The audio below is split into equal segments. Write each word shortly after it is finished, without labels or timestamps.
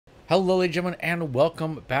Hello, ladies and gentlemen, and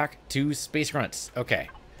welcome back to Space Grunts. Okay,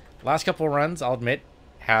 last couple of runs, I'll admit,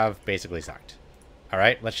 have basically sucked. All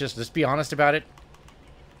right, let's be honest about it.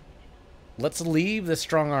 Let's leave the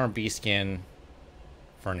strongarm bee skin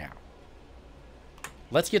for now.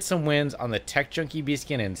 Let's get some wins on the techjunky bee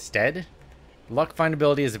skin instead. Luck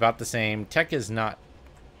findability is about the same. Tech is not,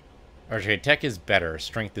 or okay, tech is better.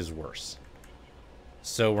 Strength is worse.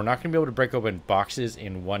 So we're not going to be able to break open boxes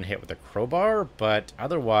in one hit with a crowbar, but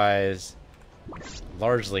otherwise,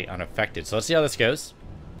 largely unaffected. So let's see how this goes.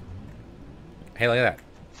 Hey, look at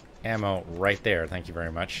that. Ammo right there. Thank you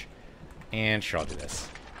very much. And sure, I'll do this.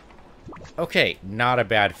 Okay, not a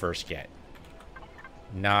bad first get.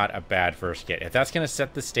 Not a bad first get. If that's going to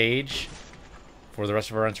set the stage for the rest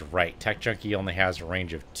of our runs, right. techjunky only has a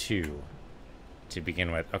range of 2 to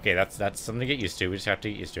begin with. Okay, that's something to get used to. We just have to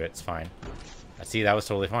get used to it. It's fine. See, that was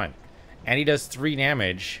totally fine. And he does 3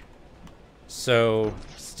 damage. So,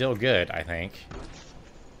 still good, I think.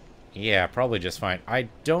 Yeah, probably just fine. I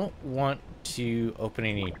don't want to open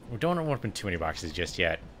any... We don't want to open too many boxes just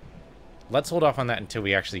yet. Let's hold off on that until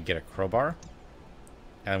we actually get a crowbar.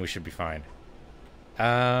 And we should be fine.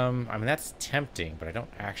 I mean, that's tempting, but I don't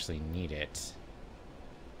actually need it.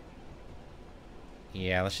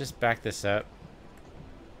 Yeah, let's just back this up.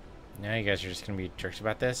 Now you guys are just going to be jerks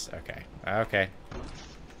about this? Okay. Okay.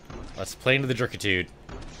 Let's play into the jerkitude.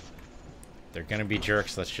 They're going to be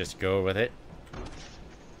jerks. Let's just go with it.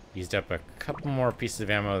 Used up a couple more pieces of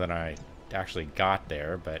ammo than I actually got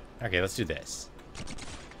there, but... Okay, let's do this.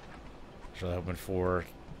 Just really hoping for,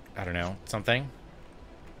 I don't know, something.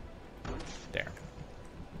 There.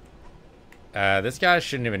 This guy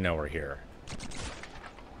shouldn't even know we're here.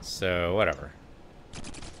 So, whatever.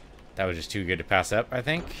 That was just too good to pass up, I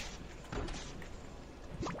think.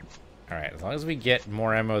 Alright, as long as we get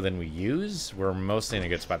more ammo than we use, we're mostly in a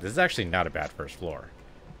good spot. This is actually not a bad first floor.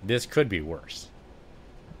 This could be worse.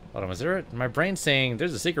 Hold on, was there my brain's saying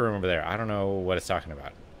there's a secret room over there. I don't know what it's talking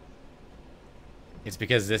about. It's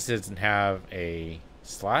because this doesn't have a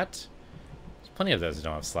slot. There's plenty of those that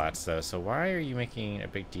don't have slots, though. So why are you making a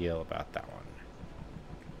big deal about that one?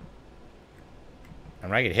 I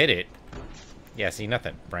mean, I could hit it. Yeah, see,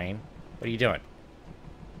 nothing. Brain. What are you doing?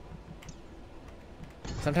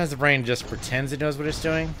 Sometimes the brain just pretends it knows what it's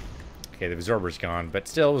doing. Okay, the absorber's gone, but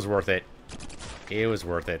still, it was worth it. It was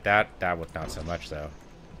worth it. That was not so much, though.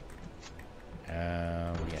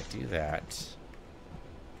 Yeah, do that.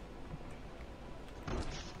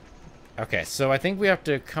 Okay, so I think we have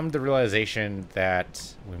to come to the realization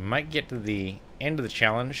that we might get to the end of the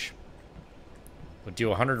challenge. We'll do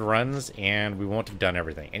 100 runs, and we won't have done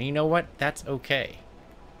everything. And you know what? That's okay.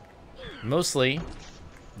 Mostly...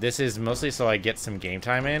 This is mostly so I get some game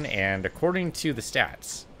time in, and according to the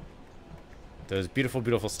stats, those beautiful,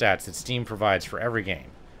 beautiful stats that Steam provides for every game,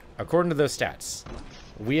 according to those stats,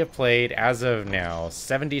 we have played, as of now,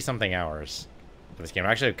 70-something hours of this game.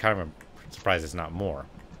 Actually, I'm kind of surprised it's not more.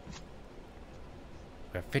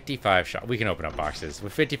 We have 55 shots. We can open up boxes.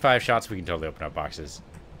 With 55 shots, we can totally open up boxes.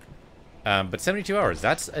 But 72 hours,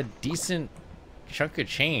 that's a decent chunk of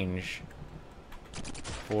change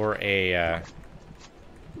for a...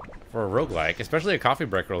 For a roguelike, especially a coffee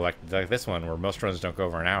break roguelike like this one, where most runs don't go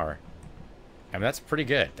over an hour. I mean, that's pretty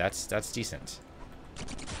good. That's decent.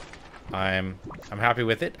 I'm happy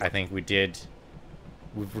with it. I think we did...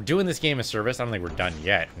 We're doing this game a service. I don't think we're done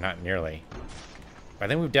yet. Not nearly. But I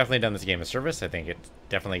think we've definitely done this game a service. I think it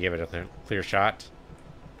definitely gave it a clear shot.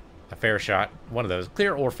 A fair shot. One of those.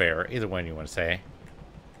 Clear or fair. Either one you want to say.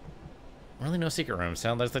 Really no secret room.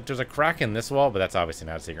 Sounds like there's a crack in this wall, but that's obviously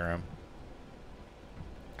not a secret room.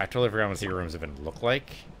 I totally forgot what secret rooms even look like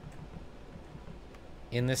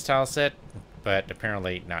in this tile set, but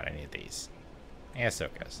apparently not any of these. Yeah, so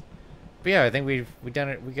it goes. But yeah, I think we've done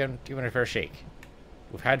it. We've given it a fair shake.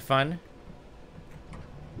 We've had fun.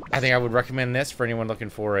 I think I would recommend this for anyone looking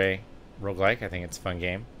for a roguelike. I think it's a fun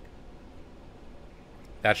game.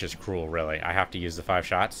 That's just cruel, really. I have to use the 5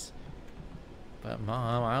 shots. But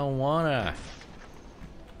Mom, I don't wanna.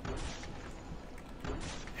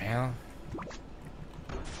 Well,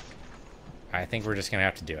 I think we're just gonna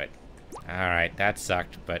have to do it. Alright, that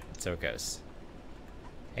sucked, but so it goes.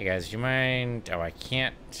 Hey guys, do you mind... Oh, I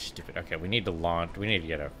can't... Stupid. Okay, we need to launch... We need to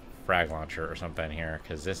get a frag launcher or something here,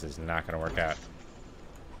 because this is not gonna work out.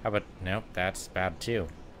 How about... Nope, that's bad too.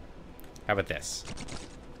 How about this?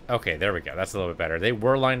 Okay, there we go. That's a little bit better. They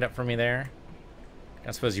were lined up for me there.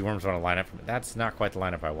 I suppose you worms want to line up for me. That's not quite the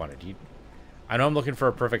lineup I wanted. I know I'm looking for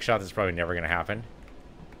a perfect shot that's probably never gonna happen.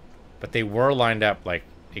 But they were lined up, like,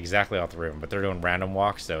 exactly all 3 of them, but they're doing random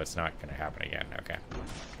walks, so it's not going to happen again. Okay.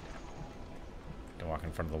 Don't walk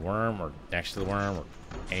in front of the worm or next to the worm or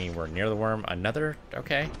anywhere near the worm. Another?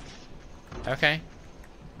 Okay. Okay.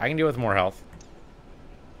 I can deal with more health.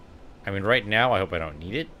 I mean, right now, I hope I don't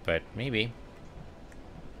need it, but maybe.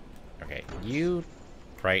 Okay, you...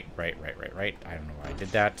 Right. I don't know why I did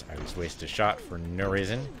that. I just wasted a shot for no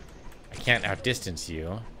reason. I can't outdistance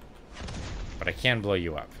you, but I can blow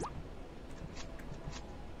you up.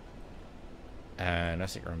 No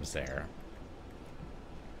secret rooms there.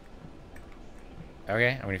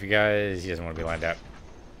 Okay, I mean, if you guys... He doesn't want to be lined up.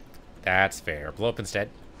 That's fair. Blow up instead.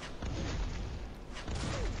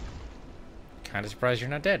 Kind of surprised you're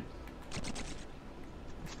not dead.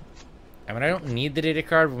 I mean, I don't need the data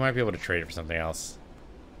card, but we might be able to trade it for something else.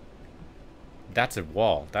 That's a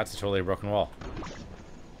wall. That's a totally broken wall.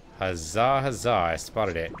 Huzzah, huzzah. I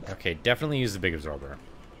spotted it. Okay, definitely use the big absorber.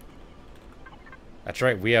 That's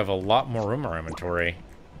right, we have a lot more room in our inventory.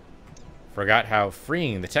 Forgot how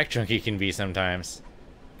freeing the tech junkie can be sometimes.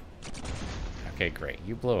 Okay, great.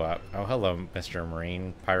 You blow up. Oh, hello, Mr.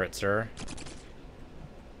 Marine Pirate, sir.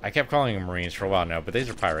 I kept calling them Marines for a while now, but these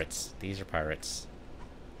are pirates. These are pirates.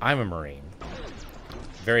 I'm a Marine.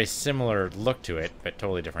 Very similar look to it, but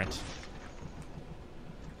totally different.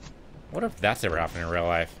 What if that's ever happened in real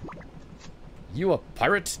life? You a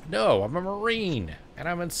pirate? No, I'm a Marine, and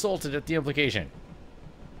I'm insulted at the implication.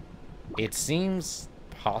 It seems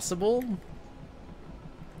possible?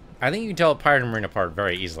 I think you can tell a pirate and Marine apart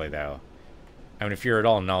very easily, though. I mean, if you're at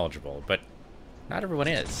all knowledgeable, but not everyone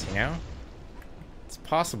is, you know? It's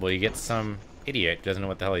possible you get some idiot who doesn't know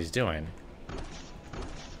what the hell he's doing,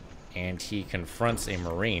 and he confronts a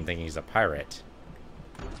Marine thinking he's a pirate.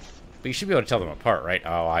 But you should be able to tell them apart, right?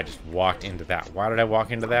 Oh, I just walked into that. Why did I walk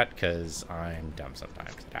into that? Because I'm dumb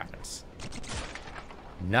sometimes. It happens.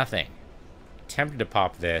 Nothing. Tempted to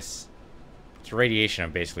pop this. It's radiation.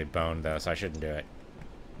 I'm basically boned, though, so I shouldn't do it.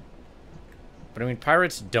 But, I mean,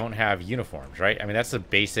 pirates don't have uniforms, right? I mean, that's the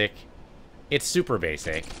basic... It's super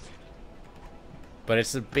basic. But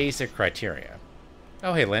it's the basic criteria.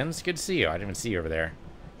 Oh, hey, Linz. Good to see you. I didn't even see you over there.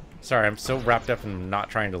 Sorry, I'm so wrapped up in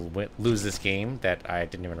not trying to lose this game that I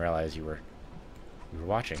didn't even realize you were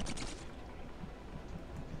watching.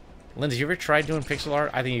 Lindsay, you ever tried doing pixel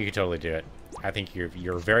art? I think you could totally do it. I think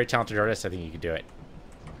you're a very talented artist. I think you could do it.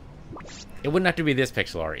 It wouldn't have to be this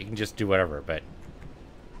pixel art. You can just do whatever, but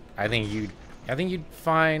I think you'd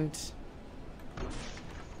find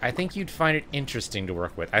it interesting to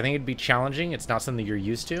work with. I think it'd be challenging. It's not something you're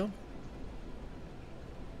used to.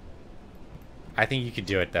 I think you could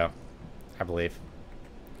do it, though. I believe.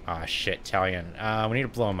 Ah, shit, Italian. We need to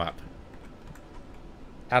blow him up.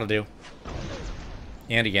 That'll do.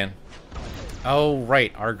 And again. Oh,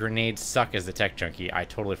 right. Our grenades suck as the tech junkie. I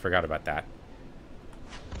totally forgot about that.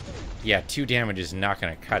 Yeah, 2 damage is not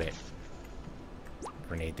going to cut it.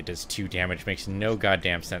 Grenade that does 2 damage makes no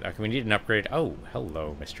goddamn sense. Okay, we need an upgrade. Oh,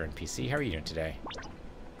 hello, Mr. NPC. How are you doing today?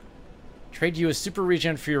 Trade you a super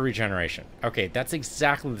regen for your regeneration. Okay, that's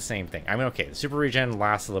exactly the same thing. I mean, okay, the super regen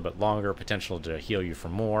lasts a little bit longer, potential to heal you for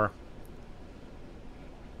more.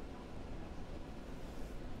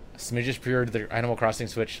 Smidges pre-ordered the Animal Crossing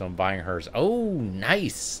Switch, so I'm buying hers. Oh,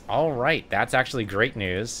 nice! Alright, that's actually great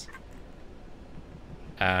news.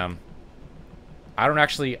 I don't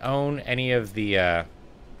actually own any of the, I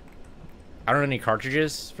don't own any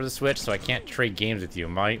cartridges for the Switch, so I can't trade games with you.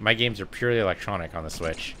 My games are purely electronic on the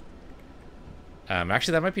Switch.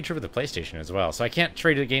 Actually, that might be true for the PlayStation as well. So I can't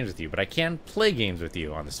trade the games with you, but I can play games with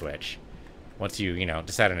you on the Switch. Once you know,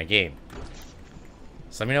 decide on a game.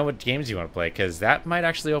 So let me know what games you want to play, because that might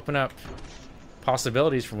actually open up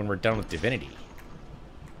possibilities for when we're done with Divinity.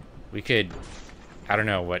 We could... I don't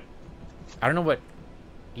know what...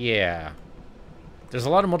 Yeah. There's a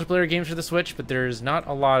lot of multiplayer games for the Switch, but there's not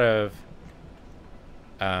a lot of...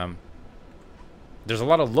 There's a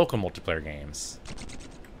lot of local multiplayer games.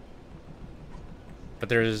 But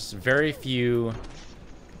there's very few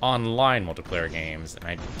online multiplayer games, and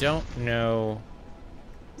I don't know...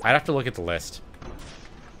 I'd have to look at the list.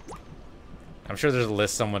 I'm sure there's a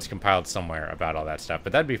list someone's compiled somewhere about all that stuff,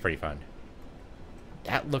 but that'd be pretty fun.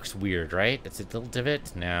 That looks weird, right? It's a little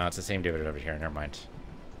divot? No, it's the same divot over here. Never mind.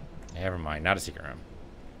 Never mind. Not a secret room.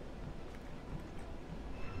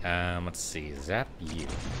 Let's see. Zap you.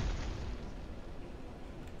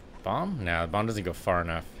 Bomb? No, the bomb doesn't go far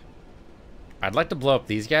enough. I'd like to blow up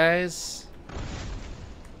these guys.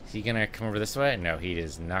 Is he gonna come over this way? No, he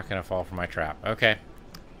is not gonna fall for my trap. Okay.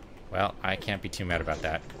 Well, I can't be too mad about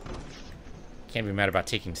that. Can't be mad about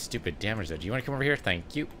taking stupid damage, though. Do you want to come over here?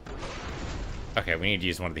 Thank you. Okay, we need to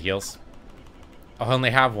use one of the heals. Oh, I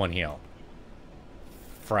only have one heal.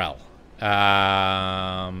 Frel.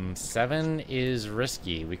 7 is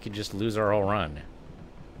risky. We could just lose our whole run.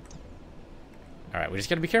 Alright, we just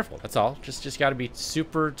gotta be careful. That's all. Just gotta be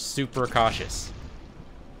super, super cautious.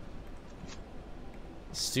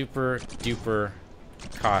 Super duper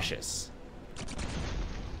cautious.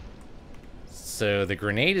 So the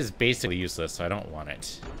grenade is basically useless, so I don't want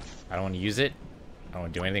it. I don't want to use it. I don't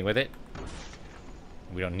want to do anything with it.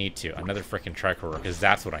 We don't need to. Another freaking tricorder, because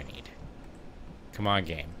that's what I need. Come on,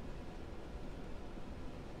 game.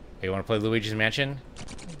 Hey, you want to play Luigi's Mansion?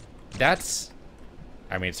 That's...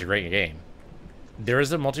 I mean, it's a great game. There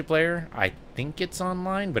is a multiplayer. I think it's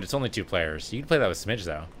online, but it's only 2 players. You can play that with Smidge,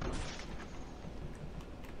 though.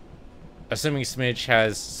 Assuming Smidge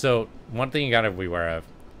has... So, one thing you gotta be aware of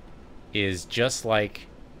is just like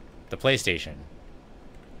the PlayStation,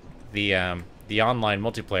 the online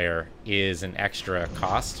multiplayer is an extra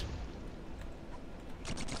cost.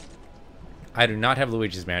 I do not have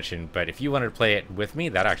Luigi's Mansion, but if you wanted to play it with me,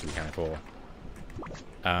 that'd actually be kind of cool.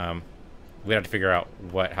 We'd have to figure out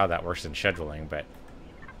how that works in scheduling, but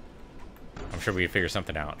I'm sure we could figure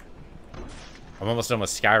something out. I'm almost done with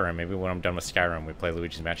Skyrim. Maybe when I'm done with Skyrim, we play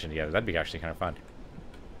Luigi's Mansion together. That'd be actually kind of fun.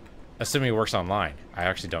 Assuming it works online. I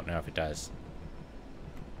actually don't know if it does.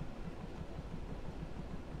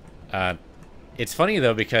 It's funny,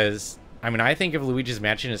 though, because, I mean, I think of Luigi's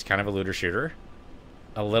Mansion as kind of a looter shooter.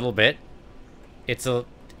 A little bit. It's a...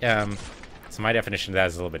 so my definition of that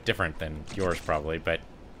is a little bit different than yours, probably, but...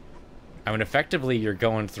 I mean, effectively, you're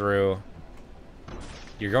going through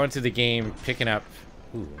the game, picking up...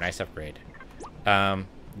 Ooh, nice upgrade.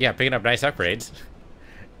 Yeah, picking up nice upgrades.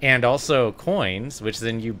 And also coins, which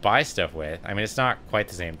then you buy stuff with. I mean, it's not quite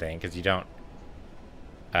the same thing, because you don't...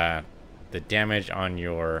 the damage on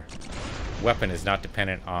your weapon is not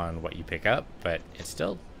dependent on what you pick up, but it's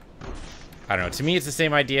still... I don't know. To me, it's the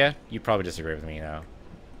same idea. You probably disagree with me, though.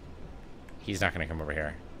 He's not going to come over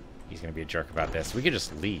here. He's going to be a jerk about this. We could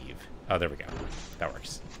just leave. Oh, there we go. That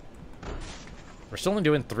works. We're still only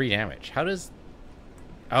doing 3 damage. How does...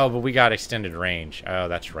 Oh, but we got extended range. Oh,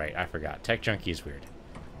 that's right. I forgot. Techjunky is weird.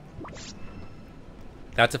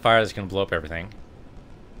 That's a fire that's going to blow up everything.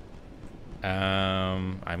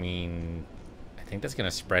 I mean, I think that's going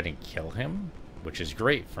to spread and kill him, which is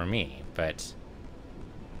great for me, but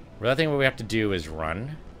the other thing what we have to do is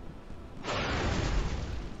run.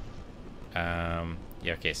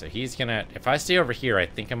 Yeah, okay, so he's going to... If I stay over here, I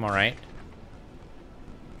think I'm alright.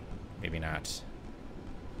 Maybe not.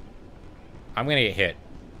 I'm going to get hit.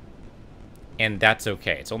 And that's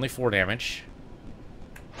okay. It's only 4 damage.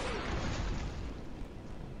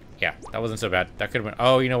 Yeah, that wasn't so bad. That could have been...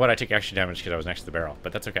 Oh, you know what? I took extra damage because I was next to the barrel.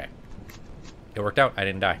 But that's okay. It worked out. I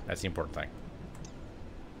didn't die. That's the important thing.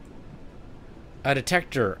 A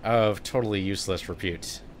detector of totally useless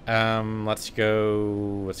repute. Let's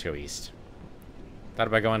go east. Thought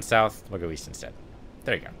about going south. We'll go east instead.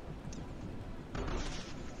 There you go.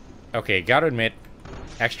 Okay, gotta admit,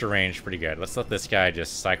 extra range, pretty good. Let's let this guy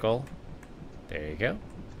just cycle. There you go.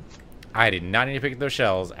 I did not need to pick up those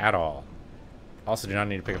shells at all. Also do not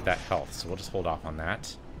need to pick up that health, so we'll just hold off on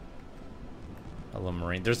that. Hello,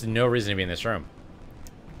 Marine. There's no reason to be in this room.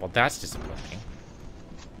 Well, that's disappointing.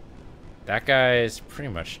 That guy's pretty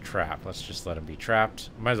much trapped. Let's just let him be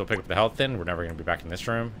trapped. Might as well pick up the health then. We're never going to be back in this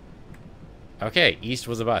room. Okay, east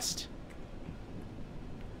was a bust.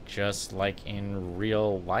 Just like in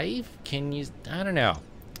real life? Can you... I don't know.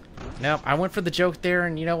 No, I went for the joke there,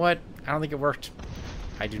 and you know what? I don't think it worked.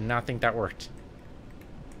 I do not think that worked.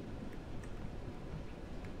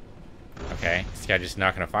 Okay, this guy just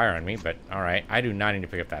not going to fire on me, but alright. I do not need to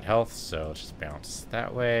pick up that health, so let's just bounce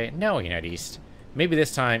that way. No, we can head east. Maybe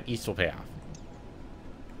this time, east will pay off.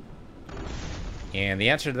 And the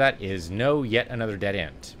answer to that is no, yet another dead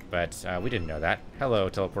end. But we didn't know that. Hello,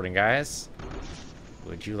 teleporting guys.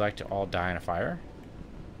 Would you like to all die in a fire?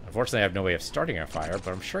 Unfortunately, I have no way of starting a fire, but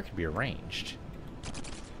I'm sure it could be arranged.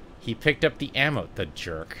 He picked up the ammo, the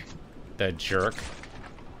jerk. The jerk.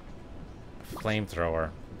 Flamethrower.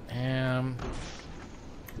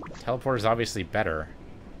 Teleporter's obviously better.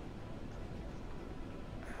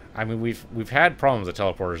 I mean, we've had problems with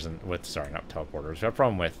teleporters and with... Sorry, not teleporters. We've had a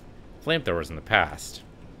problem with flamethrowers in the past.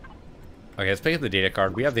 Okay, let's pick up the data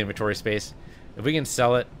card. We have the inventory space. If we can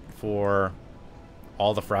sell it for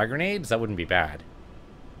all the frag grenades, that wouldn't be bad.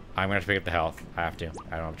 I'm going to have to pick up the health. I have to.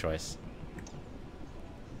 I don't have a choice.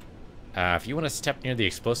 If you want to step near the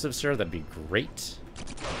explosives, sir, that'd be great.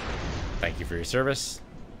 Thank you for your service.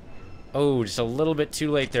 Oh, just a little bit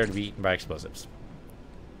too late there to be eaten by explosives.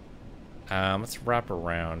 Let's wrap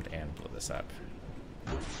around and blow this up.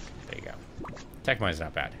 There you go. Tech mine's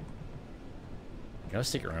not bad. No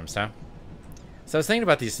secret rooms, huh? So I was thinking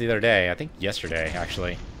about these the other day. I think yesterday,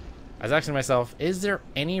 actually. I was asking myself, is there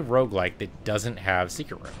any roguelike that doesn't have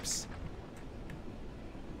secret rooms?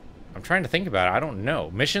 I'm trying to think about it. I don't know.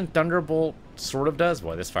 Mission Thunderbolt sort of does.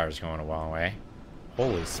 Boy, this fire's going a long way.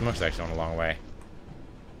 Holy smokes, that's going a long way.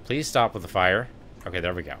 Please stop with the fire. Okay,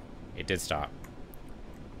 there we go. It did stop.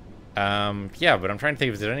 Yeah, but I'm trying to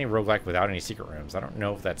think if there's any roguelike without any secret rooms. I don't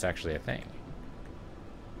know if that's actually a thing.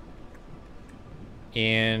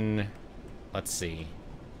 Let's see.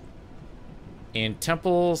 In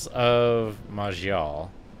Temples of Majal,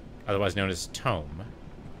 otherwise known as Tome,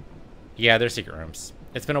 yeah, there's secret rooms.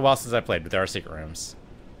 It's been a while since I played, but there are secret rooms.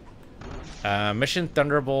 Mission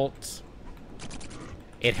Thunderbolt.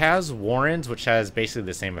 It has warrens, which has basically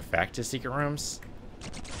the same effect as secret rooms.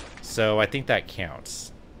 So I think that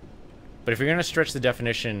counts. But if you're going to stretch the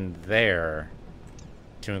definition there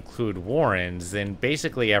to include warrens, then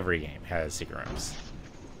basically every game has secret rooms.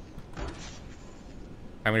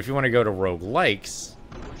 I mean, if you want to go to roguelikes,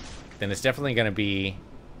 then it's definitely going to be...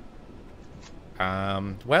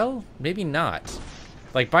 well, maybe not.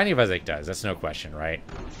 Like Binding of Isaac does, that's no question, right?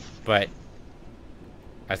 But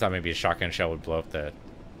I thought maybe a shotgun shell would blow up the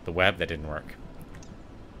web. That didn't work.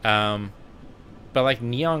 But like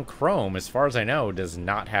Neon Chrome, as far as I know, does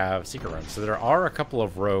not have secret rooms. So there are a couple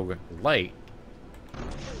of roguelite,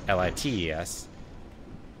 L-I-T-E-S,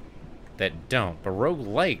 that don't. But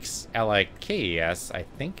roguelikes, L-I-K-E-S, I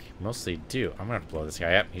think mostly do. I'm gonna have to blow this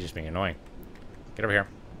guy up. He's just being annoying. Get over here.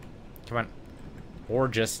 Come on. Or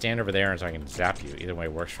just stand over there so I can zap you. Either way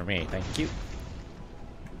works for me. Thank you.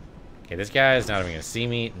 Okay, this guy is not even gonna see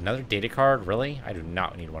me. Another data card? Really? I do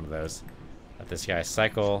not need one of those. Let this guy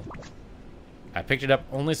cycle. I picked it up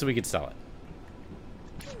only so we could sell it.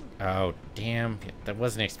 Oh, damn. I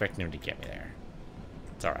wasn't expecting him to get me there.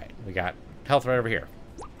 It's alright. We got health right over here.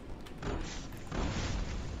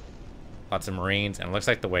 Lots of Marines, and it looks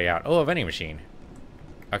like the way out. Oh, a vending machine.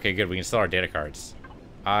 Okay, good. We can sell our data cards.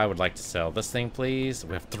 I would like to sell this thing, please.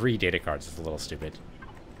 We have 3 data cards. It's a little stupid.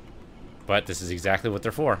 But this is exactly what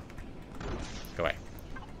they're for. Go away.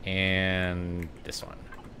 And this one.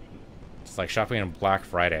 It's like shopping on Black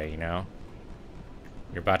Friday, you know?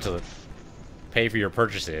 You're about to pay for your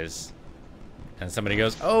purchases, and somebody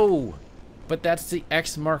goes, "Oh, but that's the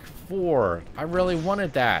X Mark IV. I really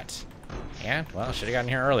wanted that." Yeah, well, I should have gotten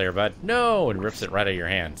here earlier, but no, and rips it right out of your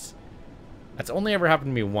hands. That's only ever happened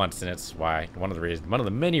to me once, and it's why one of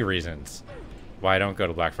the many reasons why I don't go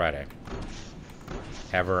to Black Friday.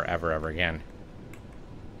 Ever again.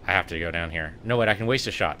 I have to go down here. No, wait, I can waste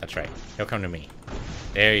a shot. That's right. He'll come to me.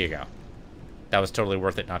 There you go. That was totally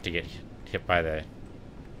worth it not to get hit by the...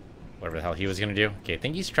 whatever the hell he was going to do. Okay, I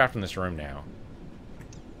think he's trapped in this room now.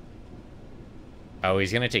 Oh,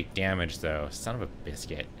 he's going to take damage, though. Son of a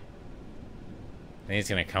biscuit. I think he's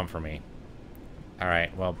going to come for me.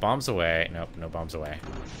 Alright, well, bombs away. Nope, no bombs away.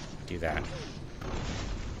 Do that.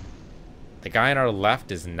 The guy on our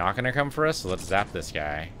left is not going to come for us, so let's zap this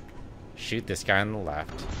guy. Shoot this guy on the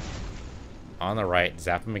left. On the right,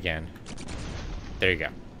 zap him again. There you go.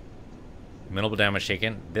 Minimal damage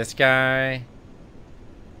taken. This guy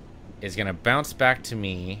is going to bounce back to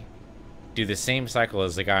me, do the same cycle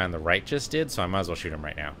as the guy on the right just did, so I might as well shoot him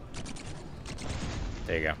right now.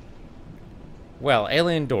 There you go. Well,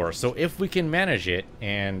 alien door. So if we can manage it,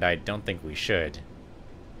 and I don't think we should.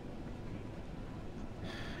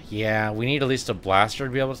 Yeah, we need at least a blaster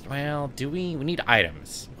to be able to... Well, do we? We need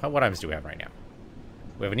items. What items do we have right now?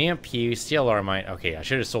 We have an EMP, CLR mine. Okay, I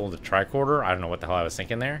should have sold the tricorder. I don't know what the hell I was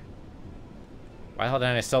thinking there. Why the hell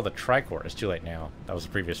didn't I sell the tricorder? It's too late now. That was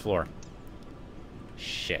the previous floor.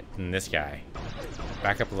 Shit. And this guy.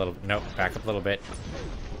 Back up a little... Nope, back up a little bit.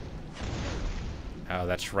 Oh,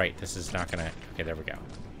 that's right. This is not gonna... Okay, there we go.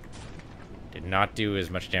 Did not do as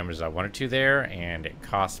much damage as I wanted to there, and it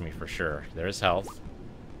cost me for sure. There's health,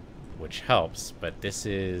 which helps, but this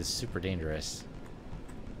is super dangerous.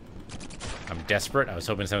 I'm desperate. I was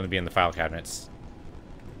hoping something would be in the file cabinets.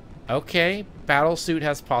 Okay, battlesuit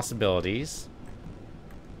has possibilities.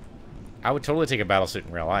 I would totally take a battlesuit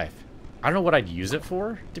in real life. I don't know what I'd use it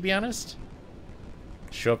for, to be honest.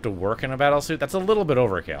 Show up to work in a battlesuit? That's a little bit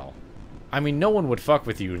overkill. I mean, no one would fuck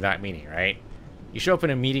with you in that meeting, right? You show up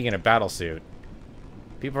in a meeting in a battlesuit,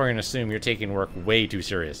 people are going to assume you're taking work way too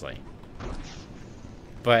seriously.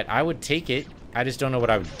 But I would take it. I just don't know what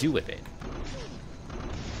I would do with it.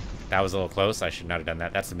 That was a little close. I should not have done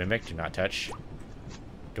that. That's the Mimic. Do not touch.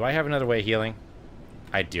 Do I have another way of healing?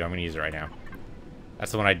 I do. I'm going to use it right now.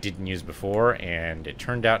 That's the one I didn't use before, and it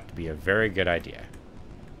turned out to be a very good idea.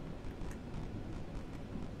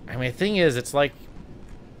 I mean, the thing is, it's like...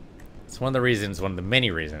 It's one of the reasons, one of the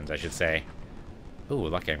many reasons, I should say. Ooh,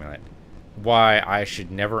 lucky amulet. Why I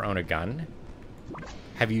should never own a gun.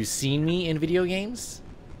 Have you seen me in video games?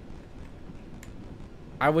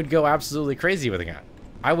 I would go absolutely crazy with a gun.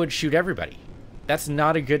 I would shoot everybody. That's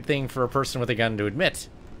not a good thing for a person with a gun to admit.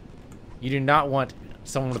 You do not want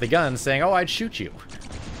someone with a gun saying, oh, I'd shoot you.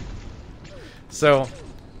 So,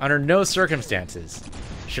 under no circumstances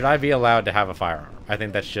should I be allowed to have a firearm. I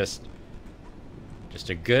think that's just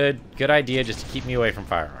a good idea just to keep me away from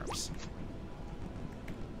firearms.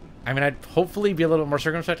 I mean, I'd hopefully be a little bit more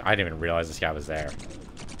circumspect. I didn't even realize this guy was there.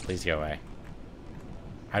 Please go away.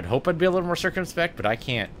 I'd hope I'd be a little more circumspect, but I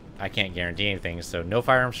can't guarantee anything, so no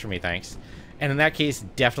firearms for me, thanks. And in that case,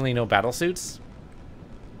 definitely no battle suits.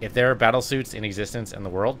 If there are battle suits in existence in the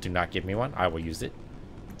world, do not give me one. I will use it.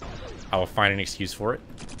 I will find an excuse for it.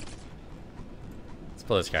 Let's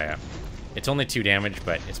blow this guy up. It's only 2 damage,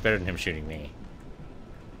 but it's better than him shooting me.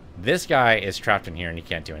 This guy is trapped in here, and he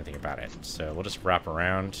can't do anything about it. So we'll just wrap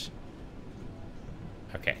around.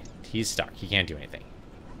 Okay, he's stuck. He can't do anything.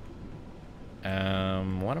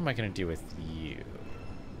 What am I going to do with you?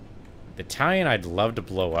 The Italian I'd love to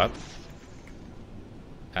blow up.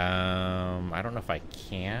 I don't know if I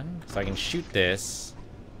can. So I can shoot this.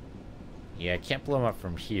 Yeah, I can't blow him up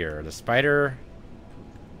from here. The spider...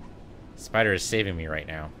 Spider is saving me right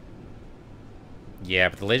now. Yeah,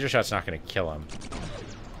 but the laser shot's not going to kill him.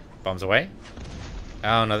 Bombs away?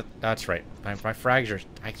 Oh, no, that's right. My frags are...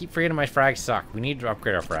 I keep forgetting my frags suck. We need to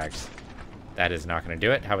upgrade our frags. That is not going to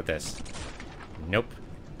do it. How about this? Nope.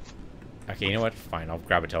 Okay, you know what? Fine, I'll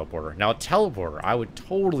grab a teleporter. Now, a teleporter I would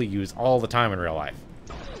totally use all the time in real life.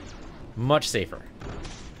 Much safer.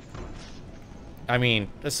 I mean,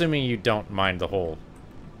 assuming you don't mind the whole...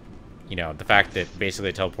 You know, the fact that basically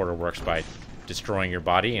a teleporter works by destroying your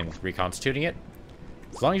body and reconstituting it.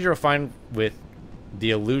 As long as you're fine with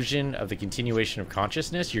the illusion of the continuation of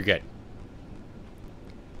consciousness, you're good.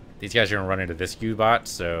 These guys are gonna run into this Goo-bot,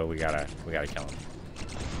 so we gotta kill him.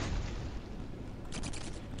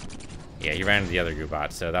 Yeah, he ran into the other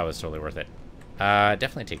Goo-bot, so that was totally worth it.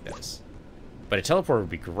 Definitely take those. But a teleporter would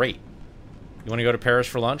be great. You want to go to Paris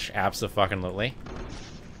for lunch? Abso-fucking-lutely.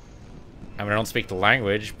 I mean, I don't speak the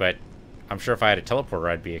language, but I'm sure if I had a teleporter,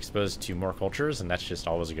 I'd be exposed to more cultures, and that's just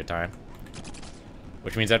always a good time.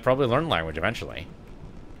 Which means I'd probably learn language eventually.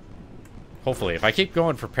 Hopefully. If I keep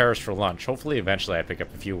going for Paris for lunch, hopefully eventually I pick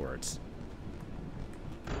up a few words.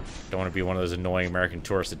 Don't want to be one of those annoying American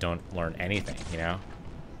tourists that don't learn anything, you know?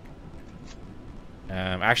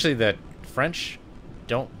 Actually, the French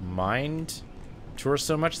don't mind tourists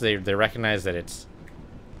so much. They recognize that it's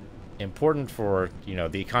important for, you know,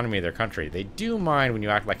 the economy of their country. They do mind when you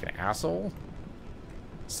act like an asshole.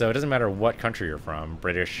 So it doesn't matter what country you're from.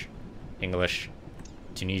 British, English,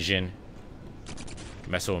 Tunisian,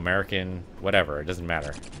 Mesoamerican, whatever. It doesn't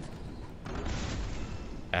matter.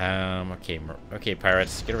 Okay,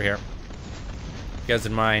 pirates, get over here. You guys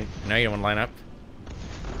in mind? No, you don't want to line up?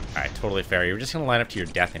 Alright, totally fair. You were just going to line up to your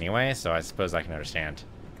death anyway, so I suppose I can understand.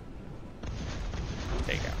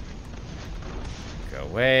 There you go. Go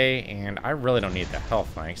away, and I really don't need the health,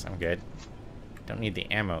 thanks. I'm good. Don't need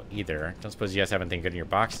the ammo either. Don't suppose you guys have anything good in your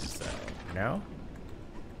boxes, though. No?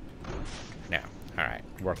 No. Alright,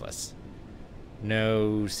 worthless.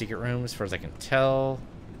 No secret rooms, as far as I can tell.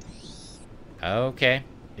 Okay.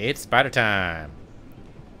 It's spider time.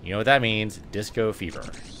 You know what that means. Disco fever.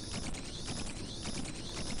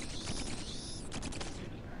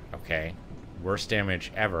 Okay. Worst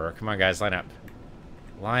damage ever. Come on, guys. Line up.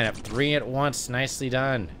 Line up. 3 at once. Nicely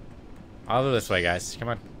done. I'll go this way, guys. Come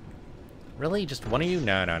on. Really? Just one of you?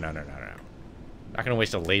 No. Not going to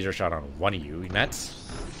waste a laser shot on one of you. You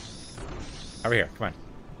nuts? Over here. Come on.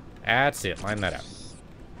 That's it. Line that up.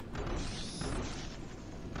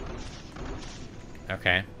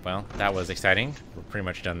 Okay. Well, that was exciting. We're pretty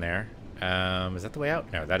much done there. Is that the way out?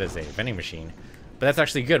 No, that is a vending machine. But that's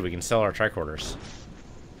actually good. We can sell our tricorders.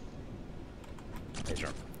 There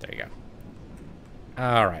you go.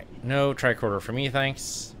 Alright. No tricorder for me,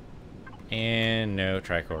 thanks. And no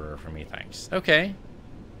tricorder for me, thanks. Okay.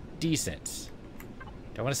 Decent.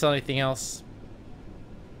 Do I want to sell anything else?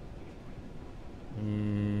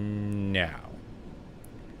 No.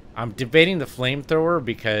 I'm debating the flamethrower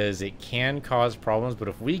because it can cause problems, but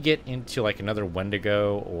if we get into like another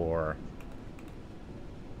Wendigo or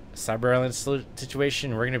Cyber Island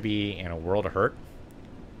situation, we're gonna be in a world of hurt.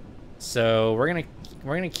 So we're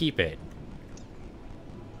gonna keep it.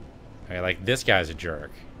 Okay, like this guy's a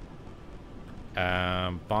jerk.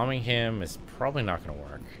 Bombing him is probably not gonna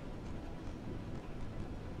work.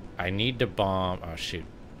 I need to bomb. Oh shoot,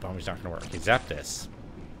 bombing's not gonna work. Okay, zap this.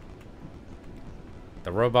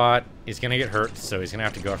 The robot is gonna get hurt, so he's gonna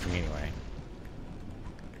have to go after me anyway.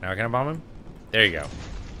 Now can I bomb him? There you go.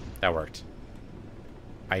 That worked.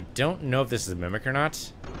 I don't know if this is a mimic or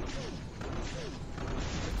not.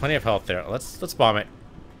 Plenty of health there. Let's bomb it.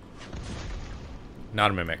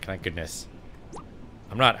 Not a mimic, thank goodness.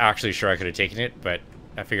 I'm not actually sure I could have taken it, but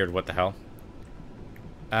I figured, what the hell.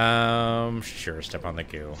 Sure, step on the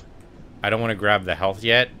goo. I don't want to grab the health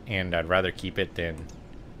yet, and I'd rather keep it than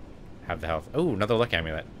have the health. Oh, another luck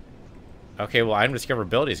amulet. Okay, well, item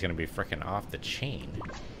discoverability is going to be freaking off the chain.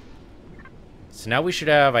 So now we should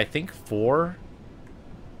have, I think, 4.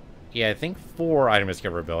 Yeah, I think 4 item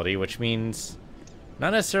discoverability, which means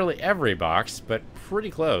not necessarily every box, but pretty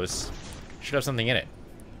close. Should have something in it.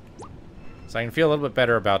 So I can feel a little bit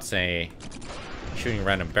better about, say, shooting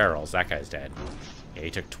random barrels. That guy's dead. Yeah, he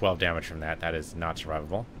took 12 damage from that. That is not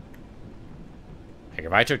survivable. Like,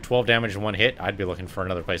 if I took 12 damage in one hit, I'd be looking for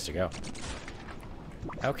another place to go.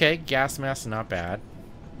 Okay, gas mask, not bad.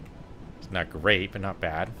 It's not great, but not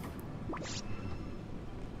bad.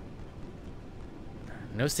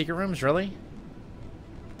 No secret rooms, really?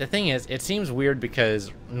 The thing is, it seems weird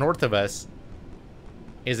because north of us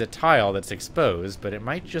is a tile that's exposed, but it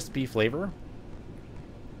might just be flavor.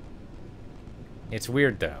 It's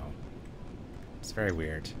weird, though. It's very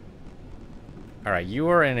weird. Alright, you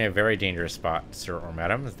are in a very dangerous spot, sir or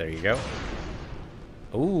madam. There you go.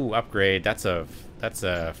 Ooh, upgrade. That's a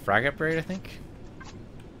frag upgrade, I think?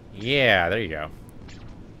 Yeah, there you go.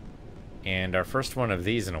 And our first one of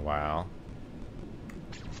these in a while.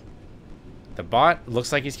 The bot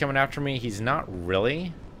looks like he's coming after me. He's not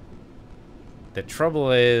really. The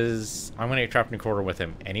trouble is, I'm going to get trapped in a corner with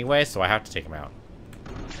him anyway, so I have to take him out.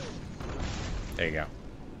 There you go.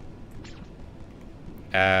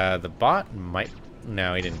 The bot might...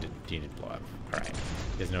 No, he didn't blow up. Alright.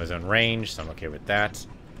 He doesn't know his own range, so I'm okay with that.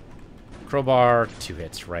 Crowbar, 2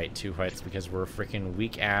 hits, right? 2 hits because we're a freaking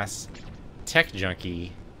weak-ass tech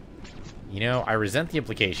junkie. You know, I resent the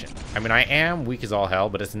implication. I mean, I am weak as all hell,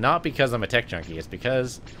 but it's not because I'm a tech junkie. It's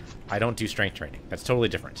because I don't do strength training. That's totally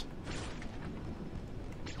different.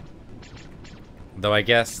 Though I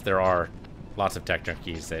guess there are lots of tech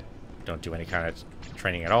junkies that don't do any kind of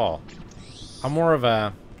training at all. I'm more of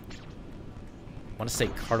a... I want to say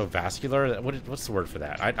cardiovascular. What's the word for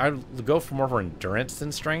that? I go for more for endurance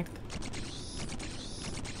than strength.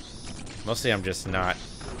 Mostly I'm just not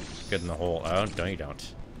good in the hole. Oh, no, you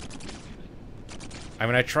don't. I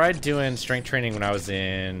mean, I tried doing strength training when I was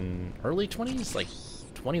in early 20s, like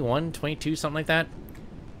 21, 22, something like that.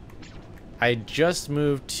 I just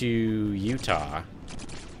moved to Utah,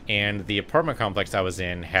 and the apartment complex I was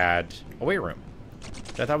in had a weight room.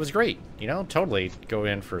 Which I thought was great, you know, totally go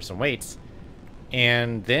in for some weights.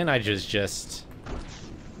 And then I just,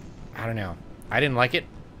 I don't know. I didn't like it.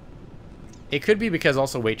 It could be because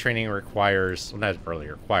also weight training requires, well, not really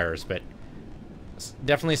requires, but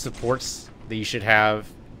definitely supports that you should have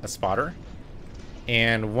a spotter.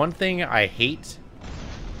 And one thing I hate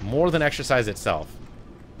more than exercise itself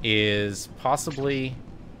is possibly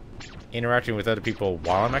interacting with other people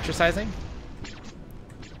while I'm exercising.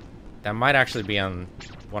 That might actually be on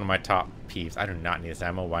one of my top peeves. I do not need this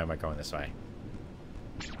ammo. Why am I going this way?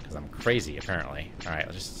 Because I'm crazy, apparently. Alright,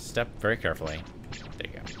 let's just step very carefully.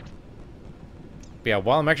 There you go. But yeah,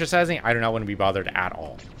 while I'm exercising, I do not want to be bothered at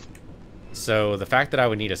all. So the fact that I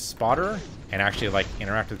would need a spotter and actually, like,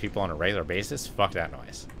 interact with people on a regular basis, fuck that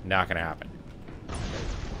noise. Not gonna happen.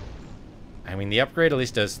 I mean, the upgrade at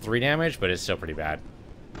least does 3 damage, but it's still pretty bad.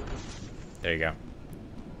 There you go.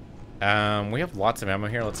 We have lots of ammo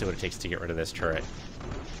here. Let's see what it takes to get rid of this turret.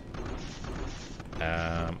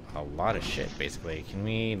 A lot of shit, basically. Can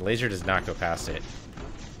we... Laser does not go past it.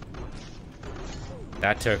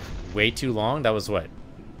 That took way too long. That was, what,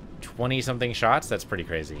 20-something shots? That's pretty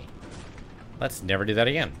crazy. Let's never do that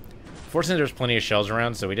again. Fortunately, there's plenty of shells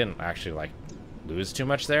around, so we didn't actually, like, lose too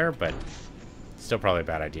much there, but still probably a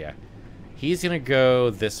bad idea. He's gonna go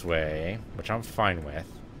this way, which I'm fine with.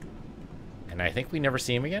 And I think we never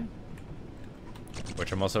see him again,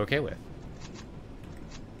 which I'm also okay with.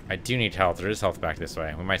 I do need health. There is health back this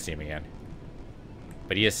way. We might see him again.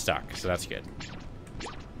 But he is stuck, so that's good.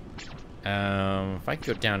 If I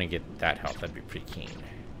could go down and get that health, that'd be pretty keen.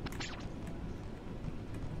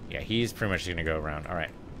 Yeah, he's pretty much going to go around.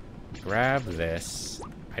 Alright. Grab this.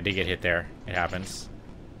 I did get hit there. It happens.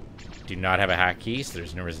 Do not have a hack key, so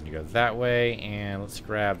there's no reason to go that way. And let's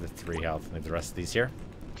grab the 3 health and leave the rest of these here.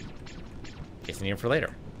 In case I need them for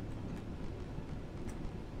later.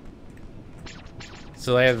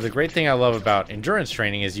 So the great thing I love about endurance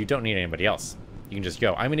training is you don't need anybody else. You can just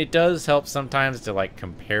go. I mean, it does help sometimes to, like,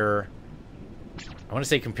 compare... I want to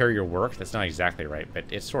say compare your work. That's not exactly right, but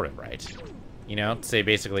it's sort of right. You know, say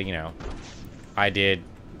basically, you know, I did,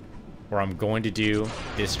 or I'm going to do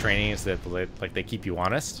this training so that, like, they keep you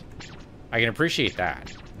honest. I can appreciate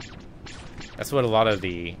that. That's what a lot of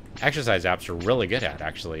the exercise apps are really good at,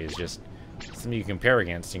 actually, is just something you compare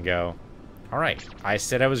against and go, all right, I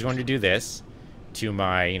said I was going to do this to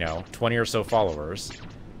my, you know, 20 or so followers.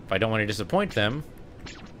 If I don't want to disappoint them,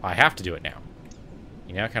 I have to do it now.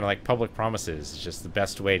 You know, kind of like public promises. It's just the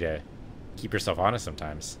best way to keep yourself honest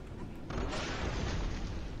sometimes.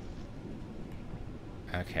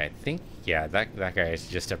 Okay, I think, yeah, that guy is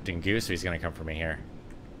just stepped in goose, so he's going to come for me here.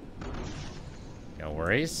 No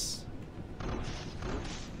worries.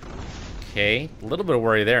 Okay, a little bit of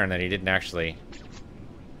worry there, and then he didn't actually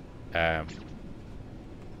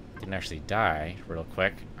die real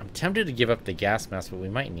quick. I'm tempted to give up the gas mask, but we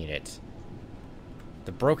might need it.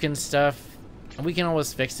 The broken stuff, we can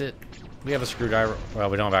always fix it. We have a screwdriver. Well,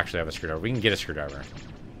 we don't actually have a screwdriver. We can get a screwdriver.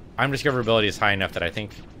 Undiscoverability is high enough that I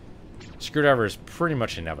think screwdriver is pretty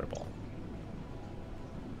much inevitable.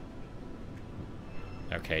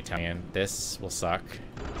 Okay, Italian, this will suck.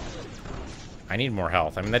 I need more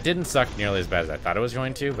health. I mean, that didn't suck nearly as bad as I thought it was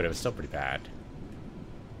going to, but it was still pretty bad.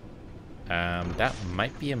 That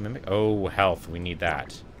might be a mimic. Oh, health. We need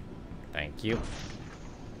that. Thank you.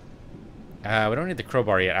 We don't need the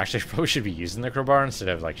crowbar yet. Actually, I probably should be using the crowbar instead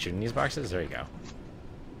of, like, shooting these boxes. There you go.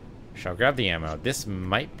 Shall grab the ammo. This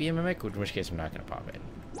might be a mimic, in which case I'm not going to pop it.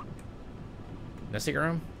 No secret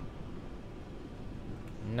room?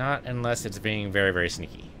 Not unless it's being very, very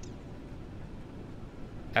sneaky.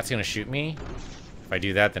 That's going to shoot me. If I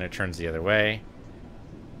do that, then it turns the other way.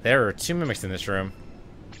 There are 2 mimics in this room.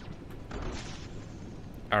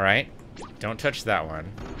 Alright. Don't touch that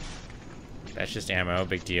one. That's just ammo.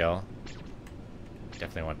 Big deal.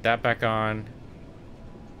 Definitely want that back on.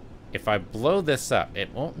 If I blow this up,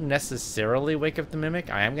 it won't necessarily wake up the mimic.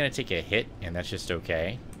 I am going to take a hit, and that's just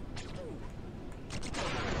okay.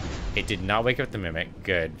 It did not wake up the mimic.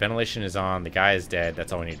 Good. Ventilation is on. The guy is dead.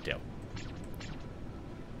 That's all we need to do.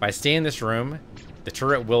 If I stay in this room, the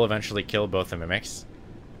turret will eventually kill both the mimics.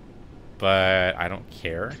 But I don't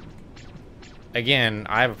care. Again,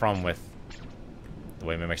 I have a problem with the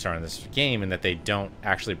way mimics are in this game in that they don't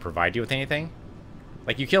actually provide you with anything.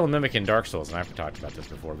 Like, you kill a mimic in Dark Souls, and I've talked about this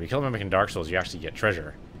before, but you kill a mimic in Dark Souls, you actually get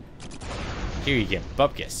treasure. Here you get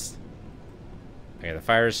bupkis. Okay, the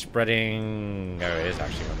fire is spreading. Oh, it is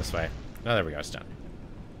actually going this way. Oh, there we go, it's done.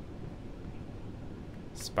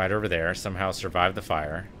 Spider over there somehow survived the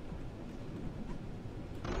fire.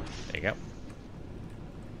 There you go.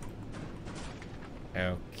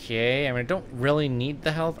 Okay, I mean, I don't really need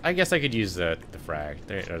the health. I guess I could use the frag.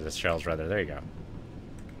 There, or the shells, rather. There you go.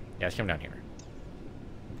 Yeah, let's come down here.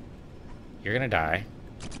 You're gonna die.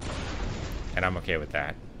 And I'm okay with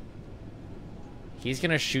that. He's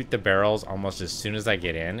gonna shoot the barrels almost as soon as I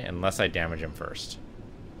get in, unless I damage him first.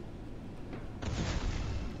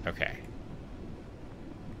 Okay.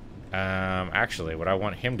 Actually, what I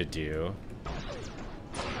want him to do...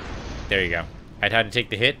 There you go. I'd had to take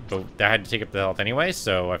the hit, but I had to take up the health anyway,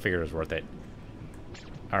 so I figured it was worth it.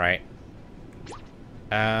 Alright.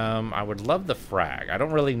 I would love the frag. I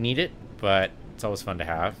don't really need it, but it's always fun to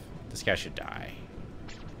have. This guy should die.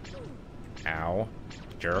 Ow.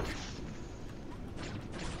 Jerk.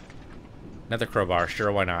 Another crowbar. Sure,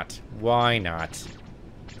 why not? Why not?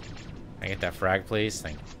 Can I get that frag, please?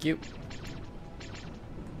 Thank you.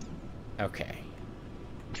 Okay.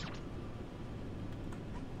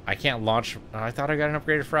 I can't launch... I thought I got an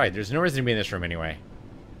upgraded frag. There's no reason to be in this room anyway.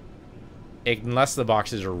 Unless the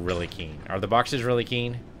boxes are really keen. Are the boxes really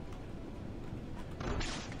keen?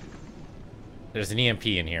 There's an EMP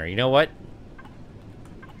in here. You know what?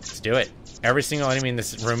 Let's do it. Every single enemy in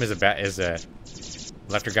this room is a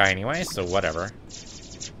lefter guy anyway, so whatever.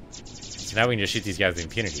 So now we can just shoot these guys with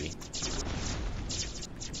impunity.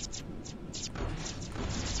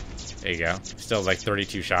 There you go. Still like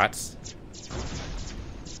 32 shots.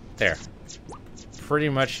 There. Pretty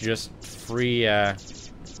much just free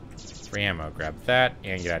ammo. Grab that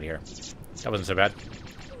and get out of here. That wasn't so bad.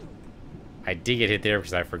 I did get hit there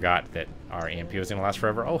because I forgot that our EMP was going to last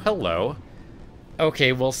forever. Oh, hello.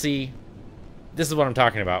 Okay, we'll see. This is what I'm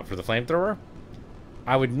talking about for the flamethrower.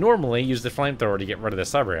 I would normally use the flamethrower to get rid of the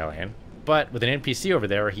cyber alien, but with an NPC over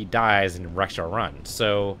there, he dies and wrecks our run.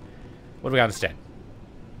 So, what do we got instead?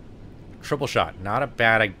 Triple shot. Not a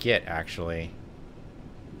bad get, actually.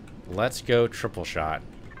 Let's go triple shot.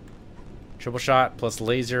 Triple shot plus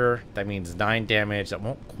laser. That means 9 damage. That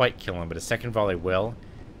won't quite kill him, but a second volley will.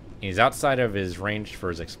 He's outside of his range for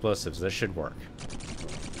his explosives. This should work.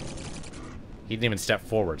 He didn't even step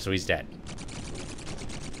forward, so he's dead.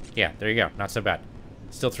 Yeah, there you go. Not so bad.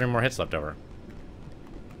 Still 3 more hits left over.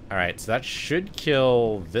 Alright, so that should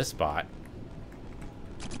kill this bot.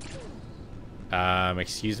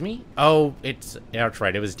 Excuse me? Oh, that's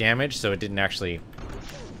right. It was damaged, so it didn't actually...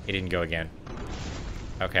 It didn't go again.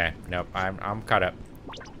 Okay, nope, I'm caught up.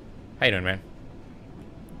 How you doing, man?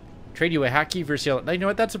 Trade you a hacky for steel. You know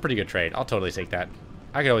what? That's a pretty good trade. I'll totally take that.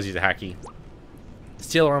 I could always use a hacky.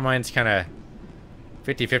 Steel armor mine's kind of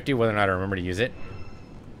 50-50 whether or not I remember to use it.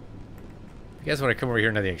 If you guys want to come over here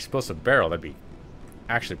into the explosive barrel, that'd be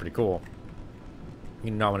actually pretty cool.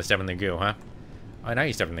 You do not want to step in the goo, huh? Oh, now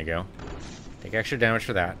you step in the goo. Take extra damage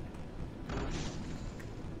for that.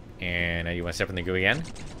 And now you want to step in the goo again?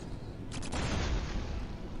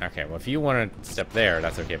 Okay, well, if you want to step there,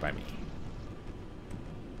 that's okay by me.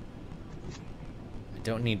 I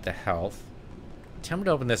don't need the health. Tell me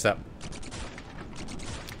to open this up.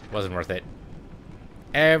 Wasn't worth it.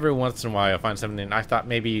 Every once in a while, you'll find something. I thought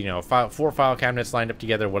maybe, you know, 4 file cabinets lined up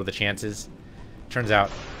together. What are the chances? Turns out,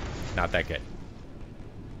 not that good.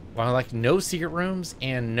 Well, like, no secret rooms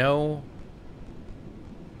and no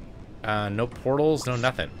portals, no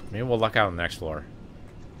nothing. Maybe we'll luck out on the next floor.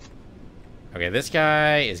 Okay, this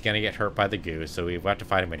guy is gonna get hurt by the goo, so we have to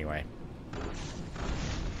fight him anyway.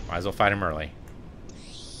 Might as well fight him early.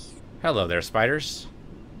 Hello there, spiders.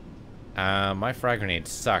 My frag grenade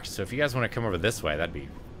sucks, so if you guys want to come over this way, that'd be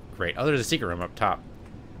great. Oh, there's a secret room up top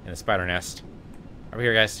in the spider nest. Over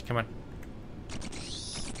here, guys. Come on.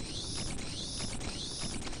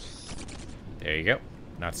 There you go.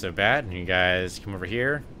 Not so bad. And you guys come over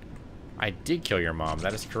here. I did kill your mom.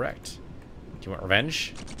 That is correct. Do you want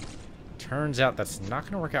revenge? Turns out that's not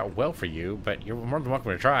going to work out well for you, but you're more than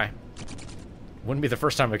welcome to try. Wouldn't be the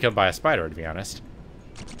first time I killed by a spider, to be honest.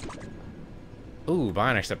 Ooh,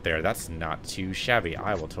 bionics up there. That's not too shabby.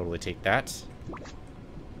 I will totally take that.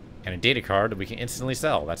 And a data card that we can instantly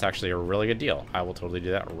sell. That's actually a really good deal. I will totally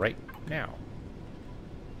do that right now.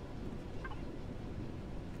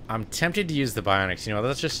 I'm tempted to use the bionics. You know,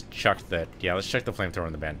 let's just chuck the... Yeah, let's chuck the flamethrower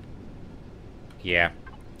in the bin. Yeah.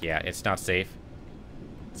 Yeah, it's not safe.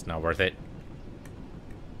 It's not worth it.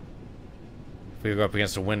 If we go up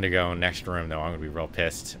against a Wendigo next room, though, I'm going to be real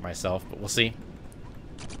pissed myself. But we'll see.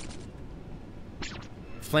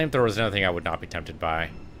 Flamethrower is another thing I would not be tempted by.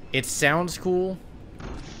 It sounds cool.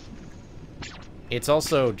 It's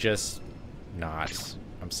also just not.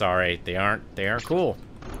 I'm sorry, they aren't cool.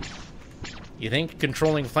 You think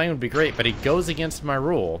controlling flame would be great, but it goes against my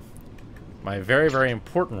rule. My very, very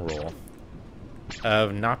important rule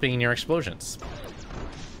of not being near explosions.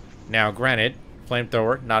 Now, granted,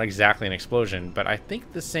 flamethrower, not exactly an explosion, but I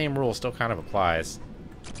think the same rule still kind of applies.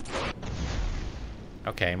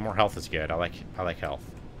 Okay, more health is good. I like health.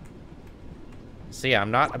 So yeah,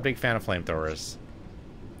 I'm not a big fan of flamethrowers.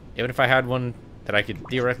 Even if I had one that I could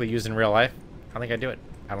theoretically use in real life, I don't think I'd do it.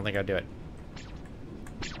 I don't think I'd do it.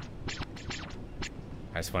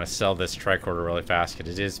 I just want to sell this tricorder really fast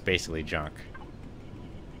because it is basically junk.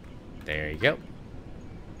 There you go.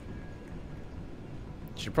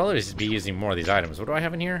 Should probably just be using more of these items. What do I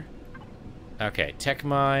have in here? Okay, tech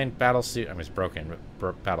mine, battle suit. I mean, it's broken,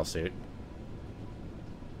 but battle suit.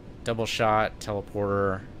 Double shot,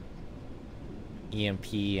 teleporter,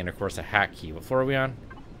 EMP, and of course a hack key. What floor are we on?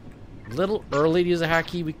 A little early to use a hack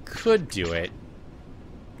key. We could do it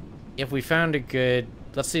if we found a good...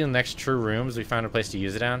 Let's see in the next true rooms we found a place to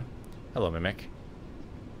use it on. Hello, Mimic.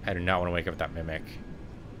 I do not want to wake up that Mimic.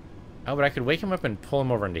 Oh, but I could wake him up and pull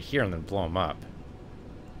him over into here and then blow him up.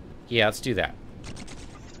 Yeah, let's do that.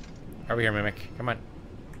 Over here, Mimic. Come on.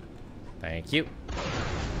 Thank you.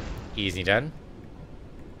 Easy done.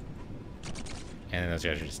 And then those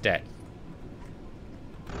guys are just dead.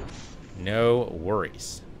 No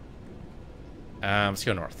worries. Let's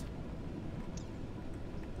go north.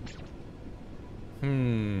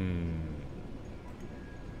 Come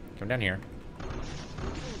down here.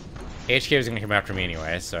 HK was going to come after me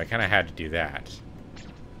anyway, so I kind of had to do that.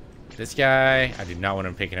 This guy, I do not want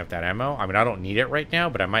him picking up that ammo. I mean, I don't need it right now,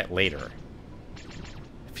 but I might later.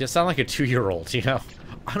 I feel sound like a 2-year-old, you know?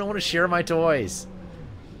 I don't want to share my toys.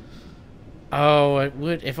 Oh, it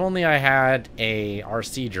would. If only I had a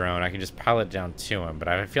RC drone, I could just pilot down to him. But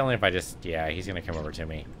I have a feeling if I just... Yeah, he's going to come over to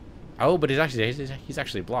me. Oh, but he's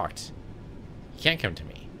actually blocked. He can't come to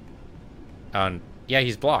me. Yeah,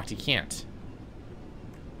 he's blocked. He can't.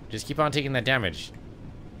 Just keep on taking that damage,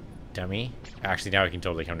 dummy. Actually, now he can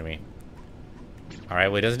totally come to me. Alright,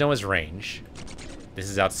 well, he doesn't know his range. This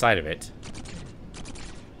is outside of it.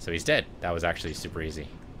 So he's dead. That was actually super easy.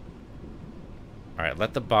 Alright,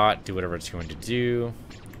 let the bot do whatever it's going to do.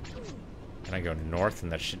 And I go north,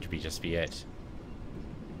 and that should just be it.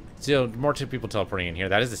 Still, more 2 people teleporting in here.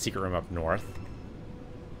 That is the secret room up north.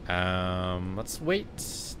 Let's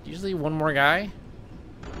wait. Usually one more guy.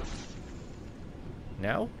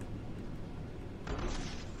 No?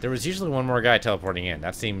 There was usually one more guy teleporting in.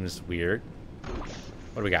 That seems weird.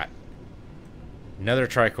 What do we got? Another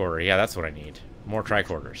tricorder. Yeah, that's what I need. More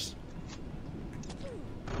tricorders.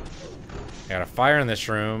 I got a fire in this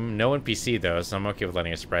room. No NPC, though, so I'm okay with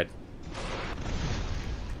letting it spread.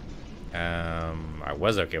 I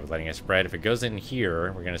was okay with letting it spread. If it goes in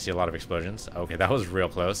here, we're going to see a lot of explosions. Okay, that was real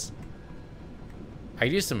close. I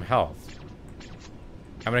could use some health.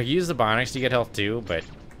 I'm going to use the bionics to get health, too, but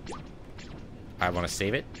I want to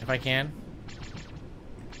save it if I can.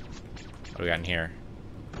 What do we got in here?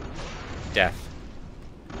 Death.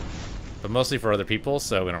 But mostly for other people,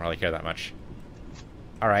 so we don't really care that much.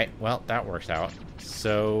 Alright, well, that works out.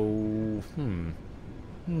 So, well,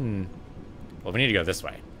 we need to go this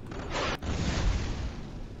way.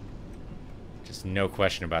 Just no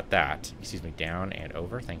question about that. Excuse me, down and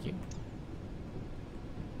over, thank you.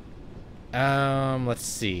 Let's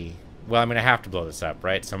see. Well, I'm gonna have to blow this up,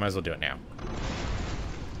 right? So I might as well do it now.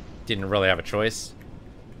 Didn't really have a choice.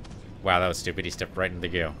 Wow, that was stupid. He stepped right into the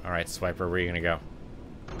goo. Alright, Swiper, where are you gonna go?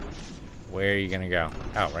 Where are you gonna go?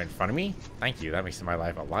 Oh, right in front of me? Thank you. That makes my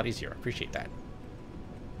life a lot easier. I appreciate that.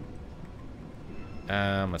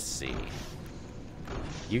 Let's see.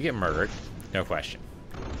 You get murdered. No question.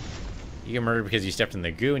 You get murdered because you stepped in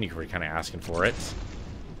the goo and you were kind of asking for it.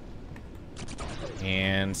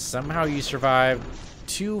 And somehow you survived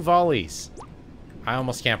 2 volleys. I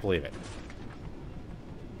almost can't believe it.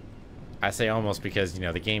 I say almost because, you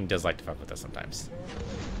know, the game does like to fuck with us sometimes.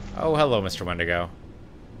 Oh, hello, Mr. Wendigo.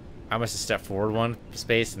 I must have stepped forward one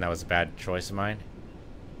space, and that was a bad choice of mine.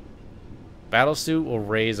 Battlesuit will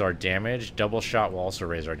raise our damage. Double shot will also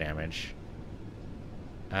raise our damage.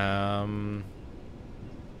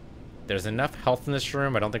 There's enough health in this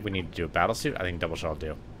room. I don't think we need to do a battlesuit. I think double shot will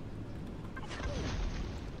do.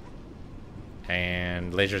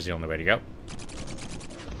 And laser's the only way to go.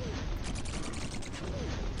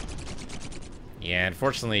 Yeah,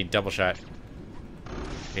 unfortunately, double shot.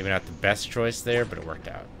 Maybe not the best choice there, but it worked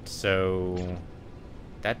out. So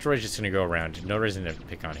that droid's just gonna go around. No reason to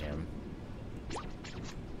pick on him.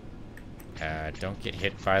 Don't get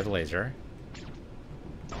hit by the laser.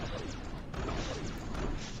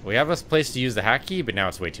 We have a place to use the hack key, but now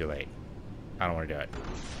it's way too late. I don't want to do it.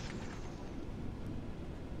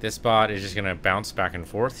 This bot is just gonna bounce back and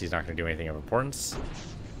forth. He's not gonna do anything of importance.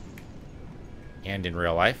 And in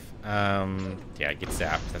real life. Yeah, get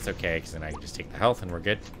zapped. That's okay, because then I can just take the health and we're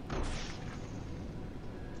good.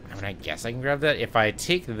 I mean, I guess I can grab that. If I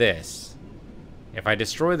take this, if I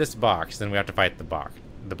destroy this box, then we have to fight the bot,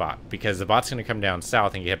 because the bot's going to come down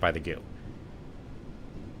south and get hit by the goo.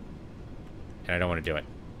 And I don't want to do it.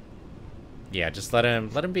 Yeah, just let him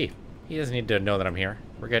be. He doesn't need to know that I'm here.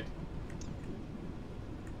 We're good.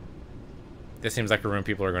 This seems like a room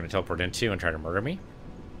people are going to teleport into and try to murder me.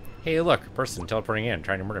 Hey, look, person teleporting in,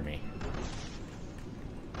 trying to murder me.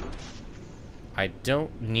 I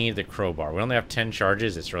don't need the crowbar. We only have 10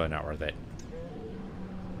 charges. It's really not worth it.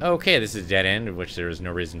 Okay, this is a dead end, in which there is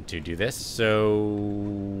no reason to do this.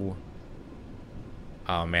 So...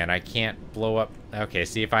 oh, man, I can't blow up... okay,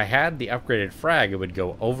 see, if I had the upgraded frag, it would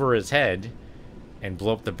go over his head and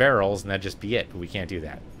blow up the barrels, and that'd just be it. But we can't do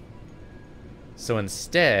that. So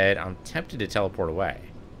instead, I'm tempted to teleport away.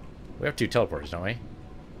 We have 2 teleporters, don't we?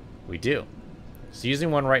 We do. So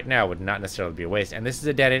using one right now would not necessarily be a waste. And this is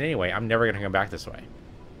a dead end anyway. I'm never going to come back this way.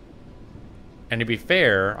 And to be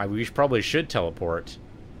fair, we probably should teleport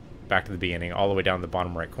back to the beginning, all the way down the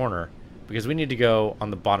bottom right corner, because we need to go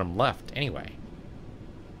on the bottom left anyway.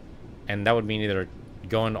 And that would mean either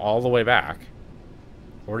going all the way back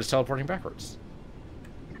or just teleporting backwards.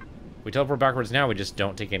 If we teleport backwards now, we just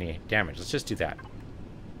don't take any damage. Let's just do that.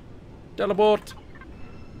 Teleport!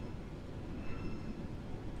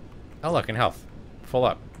 Oh, look, and health. Full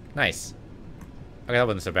up. Nice. Okay, that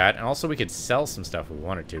wasn't so bad. And also, we could sell some stuff if we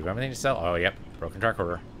wanted to. Do we have anything to sell? Oh, yep. Broken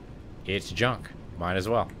tricorder. It's junk. Might as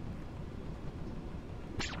well.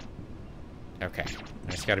 Okay.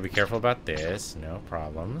 I just gotta be careful about this. No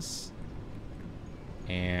problems.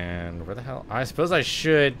 And where the hell? I suppose I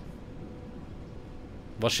should...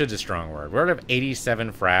 well, should's a strong word. We're out of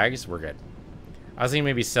 87 frags. We're good. I was thinking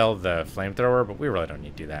maybe sell the flamethrower, but we really don't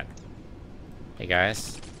need to do that. Hey,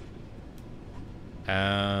 guys.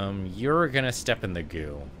 You're gonna step in the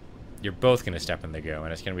goo. You're both gonna step in the goo,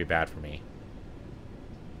 and it's gonna be bad for me.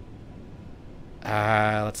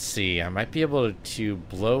 Let's see. I might be able to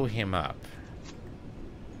blow him up.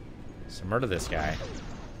 So murder this guy.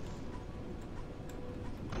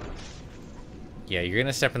 Yeah, you're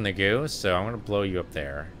gonna step in the goo, so I'm gonna blow you up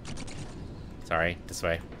there. Sorry, this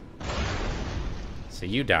way. So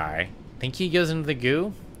you die. Think he goes into the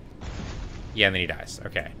goo? Yeah, and then he dies.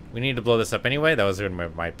 Okay. We need to blow this up anyway. That was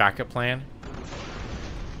my backup plan.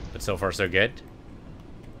 But so far, so good.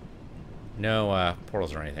 No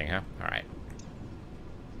portals or anything, huh? Alright.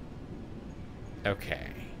 Okay.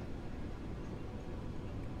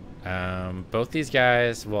 Both these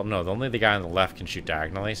guys... Well, no, only the guy on the left can shoot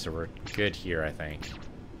diagonally, so we're good here, I think.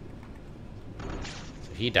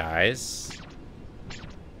 So he dies.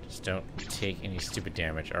 Just don't take any stupid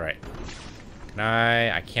damage. Alright. Can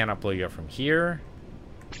I cannot blow you up from here.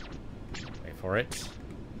 Wait for it.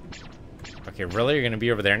 Okay, really? You're gonna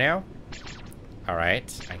be over there now?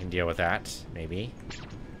 Alright, I can deal with that, maybe.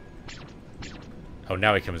 Oh,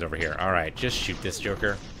 now he comes over here. Alright, just shoot this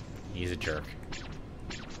joker. He's a jerk.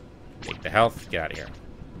 Take the health, get out of here.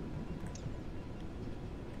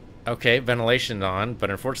 Okay, ventilation's on, but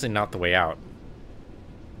unfortunately not the way out.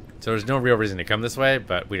 So there's no real reason to come this way,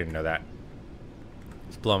 but we didn't know that.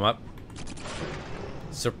 Let's blow him up.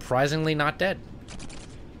 Surprisingly not dead.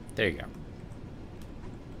 There you go.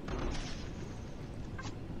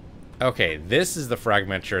 Okay, this is the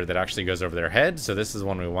fragmenture that actually goes over their head, so this is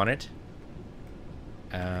one we wanted.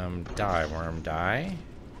 Die, worm, die.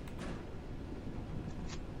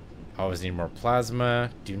 Always need more plasma.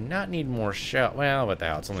 Do not need more shell. Well, what the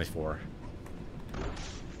hell? It's only 4.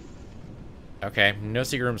 Okay, no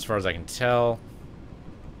secret room as far as I can tell.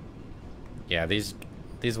 Yeah, these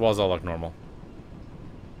walls all look normal.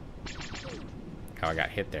 Oh, I got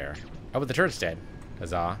hit there. Oh, but the turret's dead.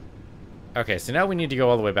 Huzzah. Okay, so now we need to go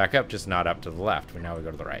all the way back up, just not up to the left. Now we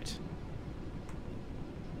go to the right.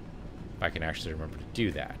 If I can actually remember to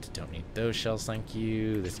do that. Don't need those shells, thank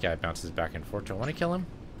you. This guy bounces back and forth. Do I want to kill him?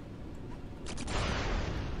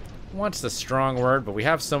 Want's the strong word, but we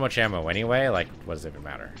have so much ammo anyway, like, what does it even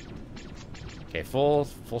matter? Okay, full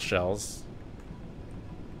shells.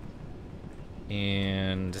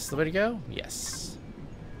 And this is the way to go? Yes.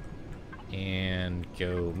 And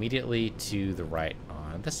go immediately to the right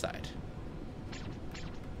on this side.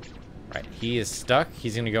 Right, he is stuck.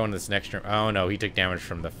 He's gonna go into this next room. Oh no, he took damage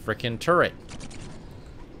from the frickin' turret.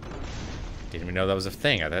 Didn't even know that was a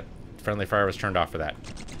thing. I thought friendly fire was turned off for that.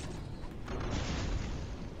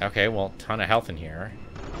 Okay, well, ton of health in here.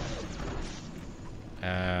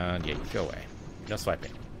 Yeah, go away. No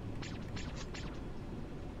swiping.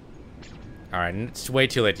 Alright, it's way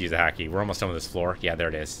too late to use a hacky. We're almost done with this floor. Yeah, there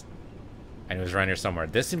it is. I knew it was around here somewhere.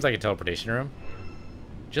 This seems like a teleportation room.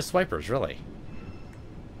 Just swipers, really.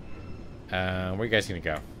 Where are you guys gonna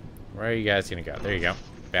go? Where are you guys gonna go? There you go.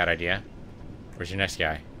 Bad idea. Where's your next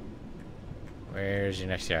guy? Where's your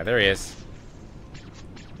next guy? There he is.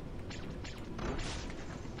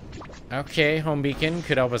 Okay, home beacon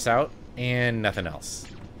could help us out. And nothing else.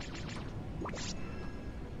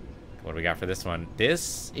 What do we got for this one?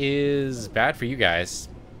 This is bad for you guys.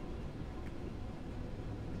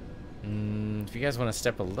 If you guys want to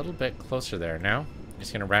step a little bit closer there now.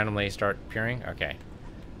 Just gonna randomly start peering. Okay.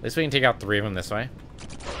 At least we can take out 3 of them this way.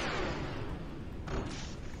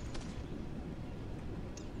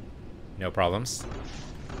 No problems.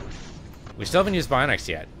 We still haven't used Bionics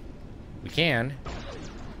yet. We can.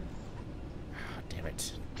 Oh, damn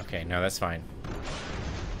it. Okay, no, that's fine.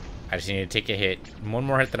 I just need to take a hit. One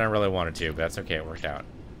more hit than I really wanted to, but that's okay. It worked out.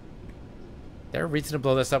 There a reason to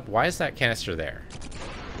blow this up? Why is that canister there?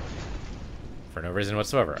 For no reason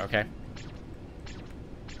whatsoever. Okay.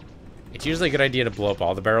 It's usually a good idea to blow up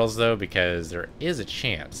all the barrels, though, because there is a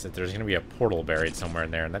chance that there's going to be a portal buried somewhere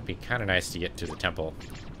in there, and that'd be kind of nice to get to the temple.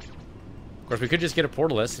 Of course, we could just get a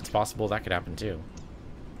portalist. It's possible that could happen, too.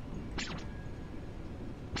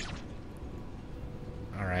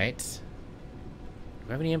 Alright. Do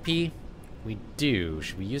we have any MP? We do.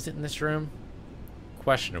 Should we use it in this room?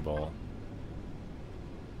 Questionable.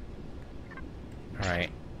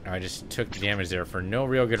 Alright. I just took the damage there for no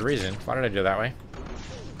real good reason. Why did I do it that way?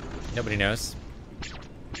 Nobody knows.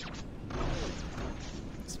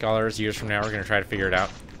 Scholars, years from now, we're going to try to figure it out.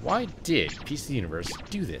 Why did Piece of the Universe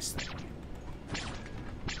do this thing?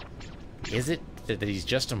 Is it that he's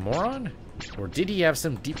just a moron? Or did he have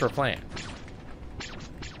some deeper plan?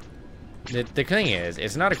 The thing is,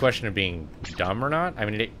 it's not a question of being dumb or not. I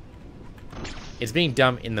mean, it's being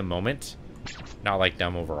dumb in the moment, not like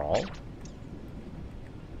dumb overall.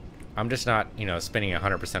 I'm just not, you know, spending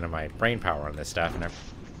 100% of my brain power on this stuff, and I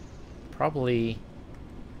probably...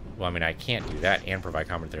 Well, I mean, I can't do that and provide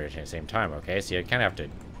commentary at the same time, okay? So you kind of have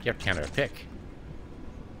to, kind of pick.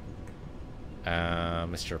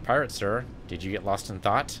 Mr. Pirate Sir, did you get lost in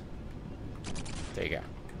thought? There you go.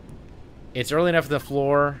 It's early enough for the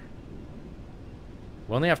floor.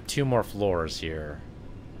 We only have 2 more floors here.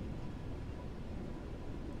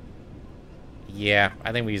 Yeah,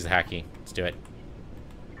 I think we use the hacky. Let's do it.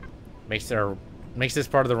 Makes this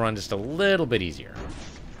part of the run just a little bit easier.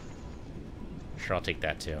 Sure, I'll take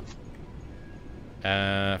that too.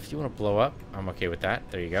 If you want to blow up, I'm okay with that.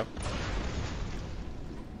 There you go.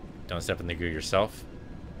 Don't step in the goo yourself.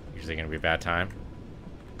 Usually going to be a bad time.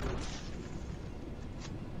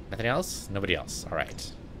 Nothing else? Nobody else.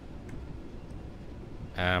 Alright.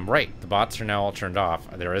 Right. The bots are now all turned off.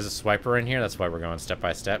 There is a swiper in here. That's why we're going step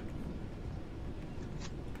by step.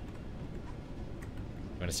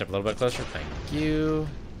 I'm going to step a little bit closer. Thank you.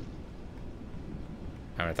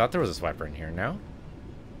 Oh, I thought there was a swiper in here. No?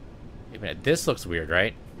 Wait a minute. This looks weird,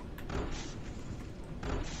 right?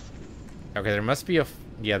 Okay, there must be a...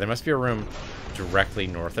 Yeah, there must be a room directly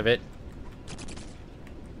north of it.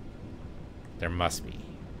 There must be.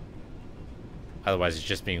 Otherwise, it's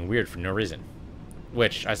just being weird for no reason.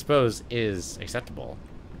 Which, I suppose, is acceptable.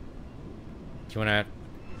 Do you want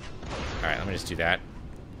to... Alright, let me just do that.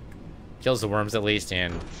 Kills the worms at least,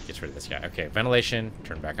 and gets rid of this guy. Okay, ventilation.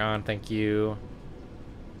 Turn back on. Thank you.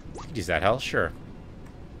 You could use that health, sure.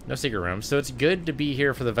 No secret room. So it's good to be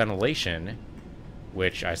here for the ventilation,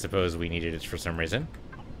 which I suppose we needed it for some reason.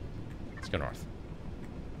 Let's go north.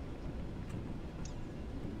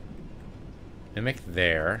 Mimic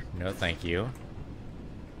there. No, thank you.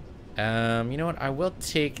 You know what? I will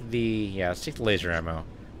take the... Yeah, let's take the laser ammo.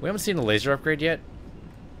 We haven't seen a laser upgrade yet.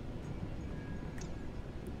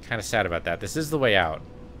 Kind of sad about that. This is the way out.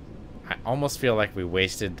 I almost feel like we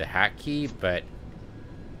wasted the hack key, but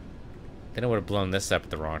then it would have blown this up at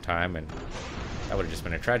the wrong time, and that would have just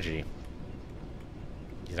been a tragedy.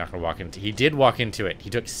 He's not going to walk into... He did walk into it. He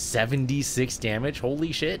took 76 damage.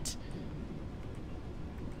 Holy shit.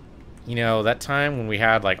 You know, that time when we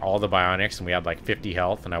had, like, all the bionics and we had, like, 50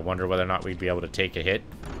 health, and I wonder whether or not we'd be able to take a hit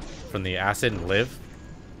from the acid and live?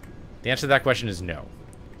 The answer to that question is no.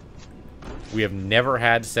 We have never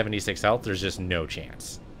had 76 health. There's just no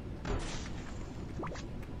chance.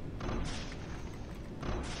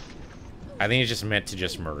 I think it's just meant to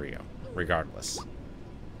just murder you, regardless.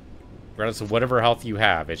 Regardless of whatever health you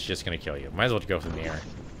have, it's just going to kill you. Might as well go from the air.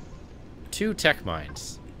 2 tech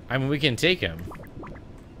mines. I mean, we can take them.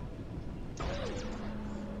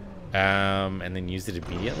 And then use it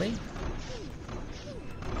immediately?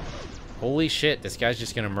 Holy shit, this guy's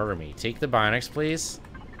just going to murder me. Take the bionics, please.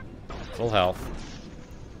 Full health.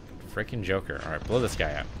 Freaking Joker. Alright, blow this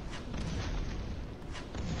guy up.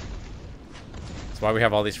 That's why we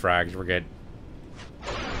have all these frags. We're good.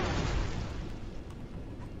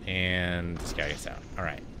 And this guy gets out.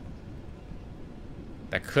 Alright.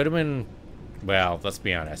 That could have been... Well, let's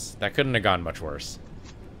be honest. That couldn't have gone much worse.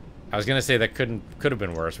 I was going to say that could have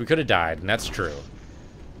been worse. We could have died, and that's true.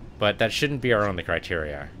 But that shouldn't be our only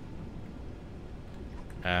criteria.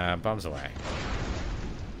 Bombs away.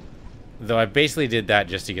 Though I basically did that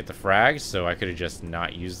just to get the frag, so I could have just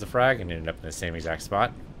not used the frag and ended up in the same exact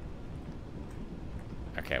spot.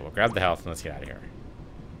 Okay, we'll grab the health and let's get out of here.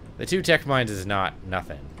 The 2 tech mines is not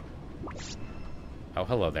nothing. Oh,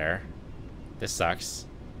 hello there. This sucks.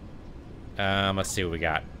 Let's see what we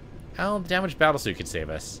got. Oh, the damaged battlesuit could save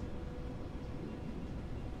us.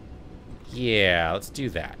 Yeah, let's do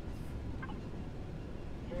that.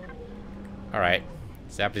 Alright.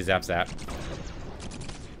 Zappity zap zap.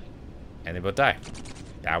 And they both die.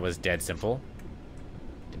 That was dead simple.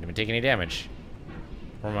 Didn't even take any damage.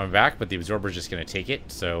 We're on my back, but the absorber's just going to take it,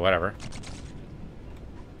 so whatever.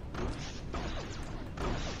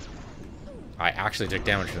 I actually took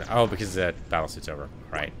damage from that. Oh, because the battlesuit's over.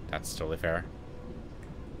 Right, that's totally fair.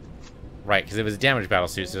 Right, because it was a damaged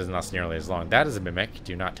battlesuit, so it doesn't last nearly as long. That is a mimic.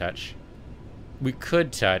 Do not touch. We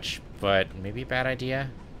could touch, but maybe a bad idea?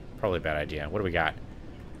 Probably a bad idea. What do we got?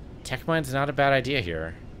 Tech mine's not a bad idea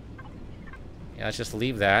here. Yeah, let's just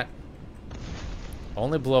leave that.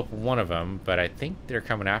 Only blow up one of them, but I think they're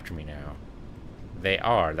coming after me now. They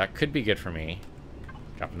are. That could be good for me.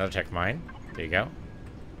 Drop another tech mine. There you go.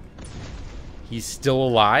 He's still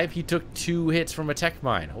alive? He took 2 hits from a tech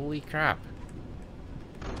mine. Holy crap.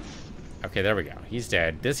 Okay, there we go. He's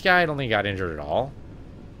dead. This guy I don't think got injured at all.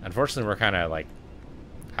 Unfortunately, we're kind of, like,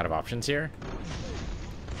 out of options here.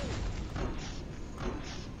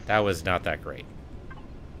 That was not that great.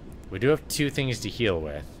 We do have 2 things to heal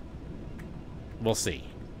with. We'll see.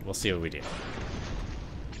 We'll see what we do.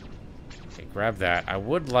 Okay, grab that. I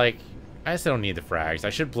would like... I just don't need the frags. I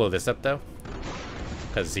should blow this up, though.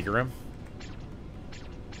 Because of secret room.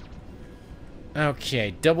 Okay,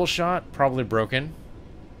 double shot. Probably broken.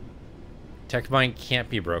 Tech mine can't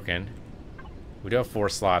be broken. We do have 4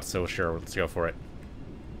 slots, so sure, let's go for it.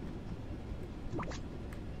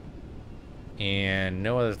 And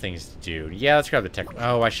no other things to do. Yeah, let's grab the tech.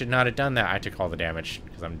 Oh, I should not have done that. I took all the damage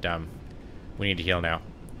because I'm dumb. We need to heal now.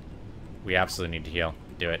 We absolutely need to heal.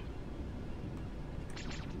 Do it.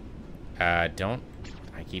 Don't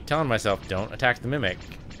I keep telling myself, don't attack the mimic.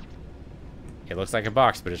 It looks like a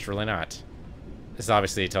box, but it's really not. This is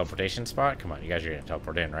obviously a teleportation spot. Come on, you guys are gonna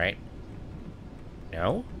teleport in, right?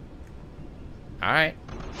 No? Alright.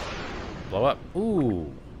 Blow up.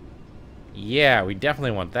 Ooh. Yeah, we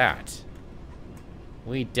definitely want that.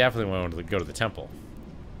 We definitely want to go to the temple.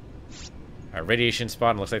 Alright, radiation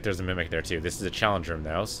spot, and looks like there's a mimic there too. This is a challenge room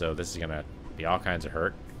though, so this is gonna be all kinds of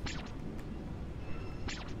hurt.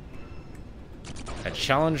 A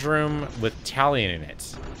challenge room with Talion in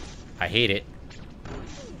it. I hate it.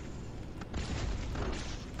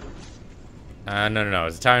 No.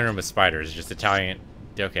 It's Italian room with spiders. It's just Italian.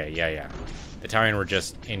 Okay, yeah. The Italian were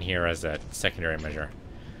just in here as a secondary measure.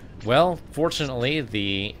 Well, fortunately,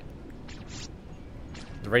 the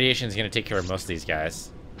radiation is going to take care of most of these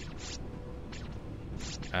guys.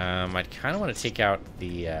 I kind of want to take out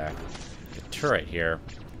the turret here.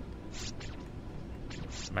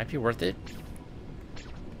 Might be worth it.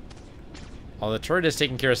 Well, the turret is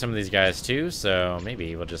taking care of some of these guys too, so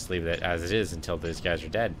maybe we'll just leave it as it is until those guys are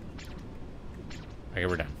dead. Okay,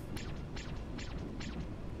 we're done.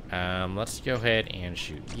 Let's go ahead and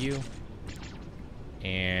shoot you.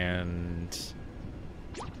 And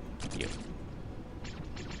you.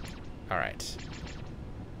 Alright.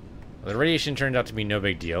 Well, the radiation turned out to be no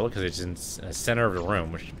big deal, because it's in the center of the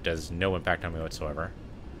room, which does no impact on me whatsoever.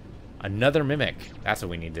 Another mimic. That's what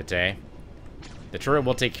we need today. The turret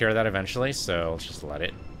will take care of that eventually, so let's just let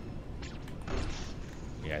it.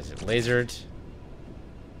 You guys get lasered.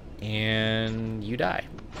 And you die.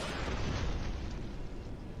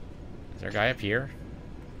 Is there a guy up here?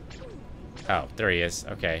 Oh, there he is.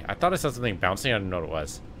 Okay. I thought I saw something bouncing. I didn't know what it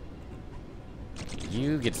was.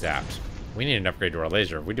 You get zapped. We need an upgrade to our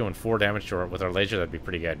laser. If we're doing 4 damage to with our laser, that'd be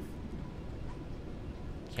pretty good.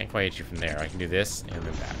 Can't quite hit you from there. I can do this and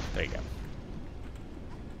then that. There you go.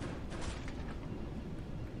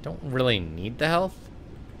 Don't really need the health.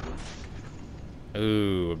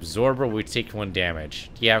 Ooh, absorber, we take 1 damage.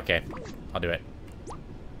 Yeah, okay. I'll do it.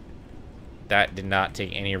 That did not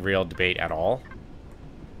take any real debate at all.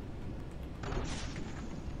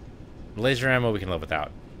 Laser ammo we can live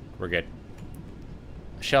without. We're good.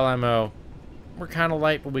 Shell ammo, we're kind of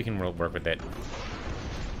light, but we can work with it.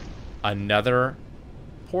 Another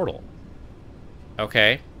portal.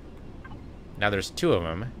 Okay. Now there's 2 of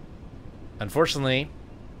them. Unfortunately,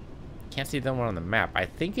 can't see that one on the map. I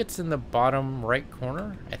think it's in the bottom right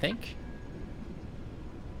corner, I think.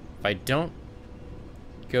 If I don't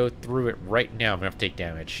go through it right now, I'm gonna have to take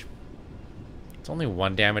damage. It's only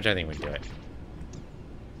 1 damage, I think we can do it.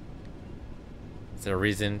 Is there a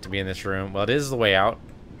reason to be in this room? Well, it is the way out.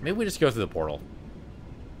 Maybe we just go through the portal.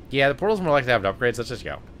 Yeah, the portal's more likely to have upgrades. Let's just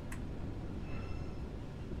go.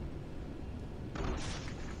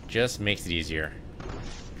 Just makes it easier.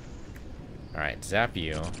 Alright, zap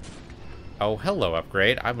you. Oh, hello,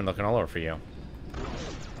 upgrade. I've been looking all over for you.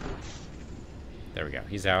 There we go.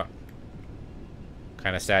 He's out.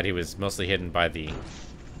 Kind of sad he was mostly hidden by the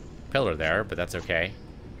pillar there, but that's okay.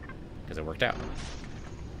 Because it worked out.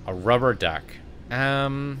 A rubber duck. I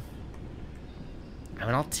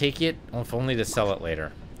mean, I'll take it, if only to sell it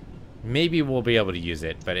later. Maybe we'll be able to use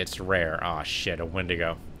it, but it's rare. Aw, shit, a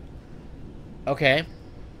Wendigo. Okay.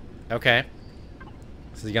 Okay.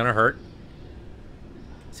 This is gonna hurt.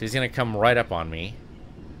 So he's gonna come right up on me.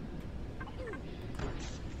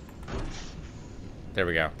 There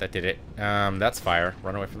we go. That did it. That's fire.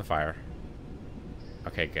 Run away from the fire.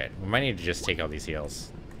 Okay, good. We might need to just take all these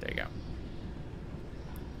heals. There you go.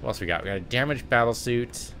 What else we got? We got a damaged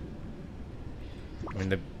battlesuit. I mean,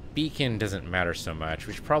 the beacon doesn't matter so much.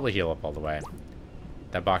 We should probably heal up all the way.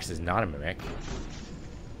 That box is not a mimic.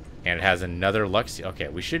 And it has another Lux. Okay,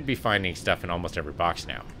 we should be finding stuff in almost every box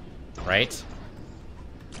now. Right?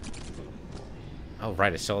 Oh,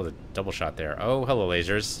 right. I still have the double shot there. Oh, hello,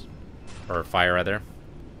 lasers. Or fire, rather.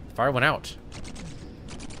 Fire went out.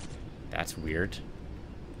 That's weird.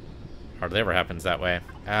 Hardly ever happens that way.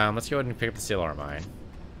 Let's go ahead and pick up the steel armor mine.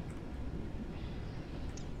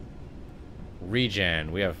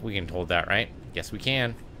 Regen. We can hold that, right? Yes, we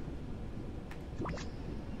can.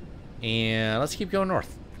 And let's keep going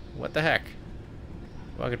north. What the heck?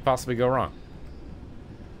 What could possibly go wrong?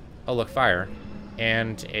 Oh, look, fire.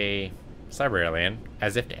 And a cyber alien,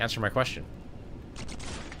 as if to answer my question.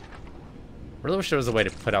 Really wish there was a way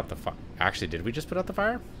to put out the fire. Actually, did we just put out the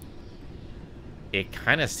fire? It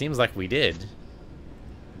kind of seems like we did.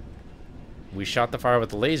 We shot the fire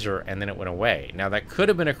with the laser, and then it went away. Now, that could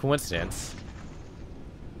have been a coincidence.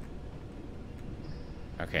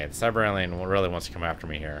 Okay, the cyber alien really wants to come after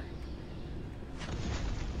me here.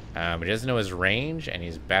 He doesn't know his range, and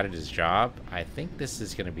he's bad at his job. I think this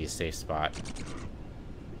is going to be a safe spot.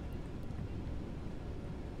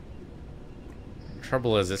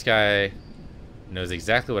 Trouble is, this guy knows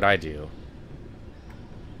exactly what I do.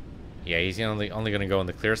 Yeah, he's only going to go in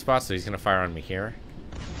the clear spot, so he's going to fire on me here.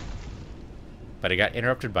 But I got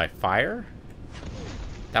interrupted by fire?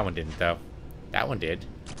 That one didn't, though. That one did.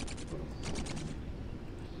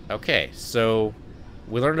 Okay, so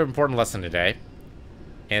we learned an important lesson today.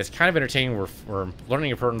 And it's kind of entertaining. We're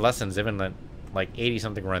learning important lessons even when, like,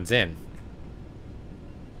 80-something runs in.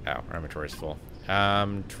 Oh, our inventory is full.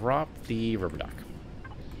 Drop the rubber duck.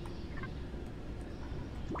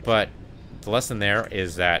 But the lesson there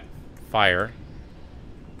is that fire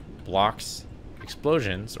blocks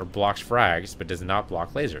explosions or blocks frags, but does not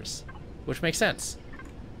block lasers, which makes sense.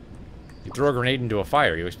 You throw a grenade into a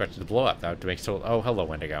fire, you expect it to blow up. That would make so. Oh, hello,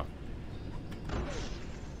 Wendigo.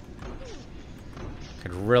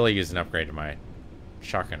 Could really use an upgrade to my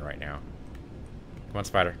shotgun right now. Come on,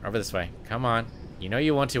 spider, over this way. Come on. You know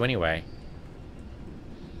you want to anyway.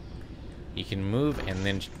 You can move and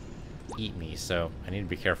then eat me, so I need to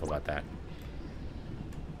be careful about that.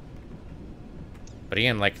 But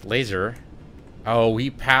again, like laser. Oh, he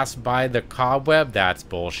passed by the cobweb? That's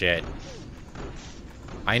bullshit.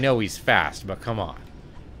 I know he's fast, but come on.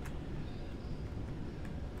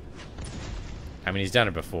 I mean, he's done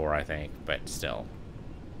it before, I think, but still.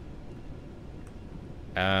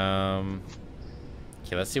 Okay,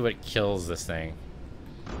 let's see what kills this thing.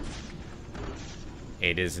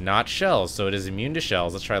 It is not shells, so it is immune to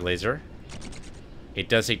shells. Let's try laser. It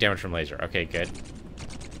does take damage from laser. Okay, good.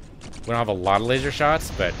 We don't have a lot of laser shots,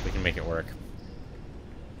 but we can make it work.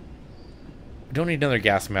 We don't need another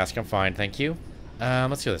gas mask. I'm fine, thank you.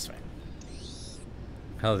 Let's go this way.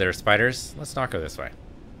 Hello there, spiders. Let's not go this way.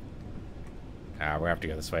 We have to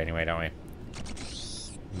go this way anyway, don't we?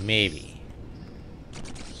 Maybe.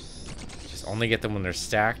 Just only get them when they're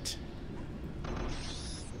stacked.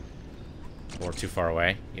 Or too far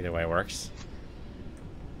away. Either way works.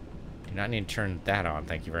 Do not need to turn that on,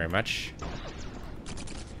 thank you very much.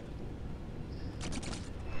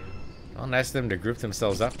 Well, nice of them to group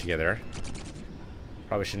themselves up together.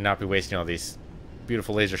 Probably should not be wasting all these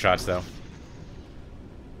beautiful laser shots, though.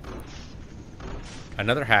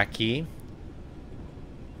 Another hack key.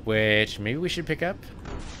 Which maybe we should pick up.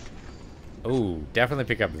 Oh, definitely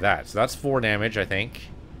pick up that. So that's 4 damage, I think.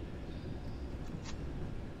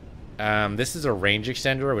 This is a range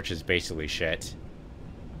extender, which is basically shit.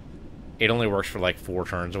 It only works for like 4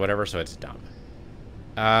 turns or whatever, so it's dumb.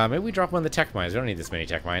 Maybe we drop one of the tech mines. We don't need this many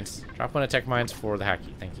tech mines. Drop one of the tech mines for the hack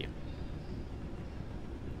key. Thank you.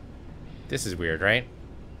 This is weird, right?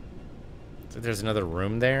 So there's another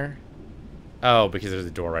room there. Oh, because there's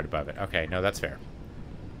a door right above it. Okay, no, that's fair.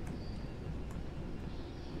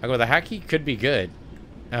 Okay, the hack key could be good.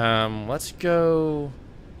 Let's go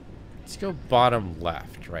bottom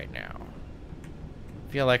left right now.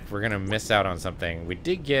 I feel like we're gonna miss out on something. We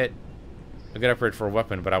did get a good upgrade for a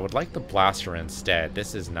weapon, but I would like the blaster instead.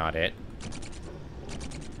 This is not it.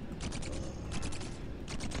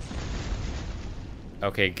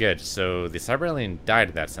 Okay, good. So the cyber alien died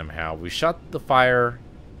of that somehow. We shot the fire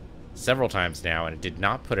several times now, and it did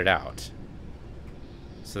not put it out.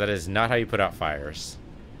 So that is not how you put out fires.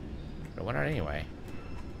 But it went out anyway.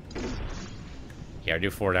 Yeah, I do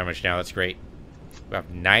 4 damage now. That's great. We have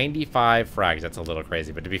 95 frags. That's a little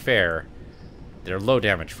crazy, but to be fair, they're low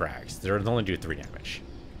damage frags. They only do 3 damage.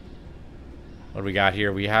 What do we got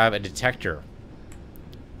here? We have a detector.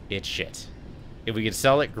 It's shit. If we could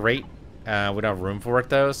sell it, great. We don't have room for it,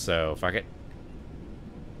 though, so fuck it.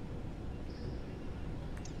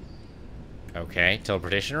 Okay,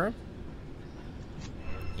 teleportation room.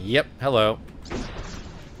 Yep, hello.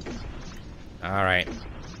 Alright.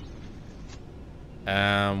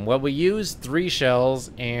 Well, we used 3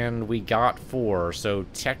 shells, and we got 4, so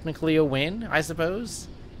technically a win, I suppose?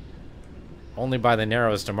 Only by the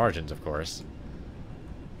narrowest of margins, of course.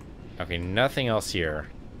 Okay, nothing else here.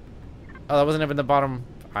 Oh, that wasn't even the bottom.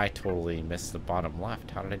 I totally missed the bottom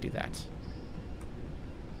left. How did I do that?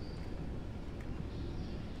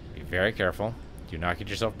 Be very careful. Do not get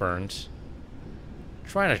yourself burned.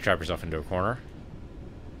 Try not to trap yourself into a corner.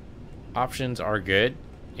 Options are good,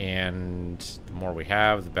 and the more we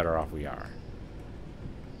have, the better off we are.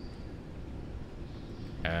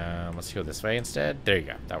 Let's go this way instead. There you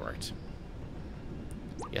go. That worked.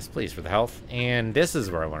 Yes, please, for the health. And this is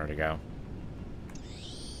where I wanted to go.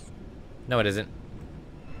 No, it isn't.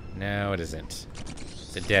 No, it isn't.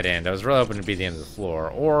 It's a dead end. I was really hoping to be the end of the floor.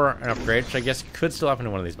 Or an upgrade, which I guess could still happen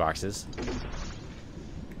in one of these boxes.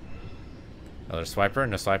 Another swiper.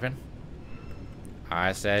 No swiping.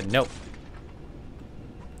 I said nope.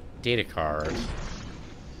 Data card.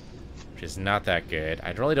 Which is not that good.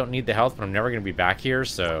 I really don't need the health, but I'm never going to be back here,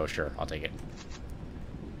 so sure, I'll take it.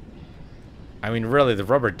 I mean, really, the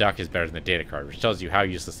rubber duck is better than the data card, which tells you how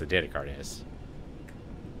useless the data card is.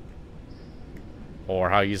 Or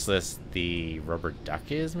how useless the rubber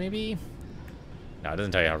duck is, maybe? No, it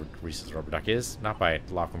doesn't tell you how useless the rubber duck is. Not by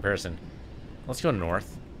law of comparison. Let's go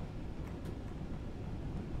north.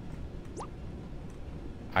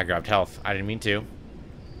 I grabbed health. I didn't mean to.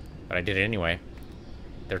 But I did it anyway.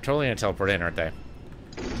 They're totally going to teleport in, aren't they?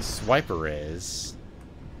 Swiper is...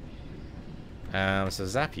 so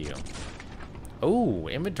zap you. Oh,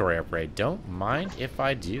 inventory upgrade. Don't mind if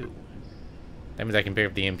I do. That means I can pick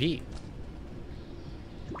up the MP.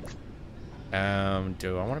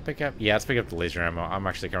 Do I want to pick up? Yeah, let's pick up the laser ammo. I'm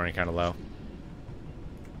actually currently kind of low.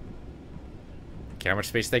 Okay, how much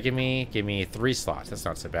space did they give me? Give me 3 slots. That's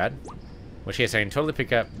not so bad. In which case, I can totally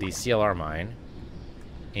pick up the CLR mine.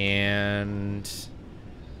 And...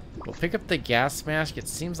 we'll pick up the gas mask. It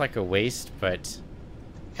seems like a waste, but...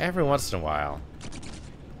 every once in a while.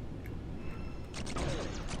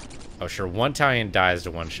 Oh, sure. One Italian dies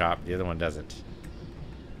to one shot. The other one doesn't.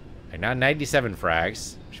 Okay, now 97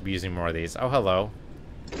 frags. Should be using more of these. Oh, hello.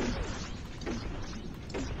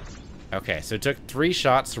 Okay, so it took 3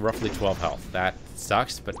 shots to roughly 12 health. That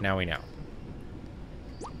sucks, but now we know.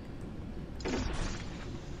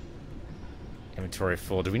 Inventory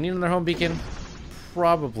full. Do we need another home beacon?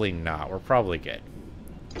 Probably not. We're probably good.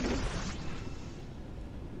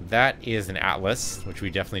 That is an Atlas, which we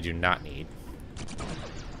definitely do not need.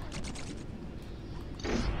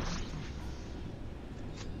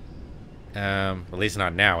 At least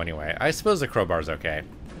not now, anyway. I suppose the crowbar's okay.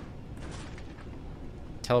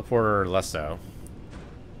 Teleporter, less so.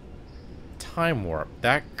 Time warp.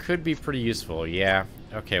 That could be pretty useful, yeah.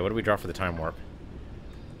 Okay, what do we draw for the time warp?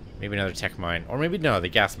 Maybe another tech mine. Or maybe, no, the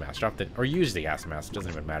gas mask. Drop the... or use the gas mask. It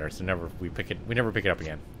doesn't even matter. So we never pick it up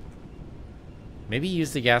again. Maybe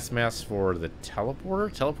use the gas mask for the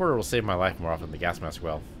teleporter? Teleporter will save my life more often than the gas mask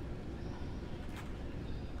will.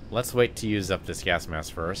 Let's wait to use up this gas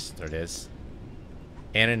mask first. There it is.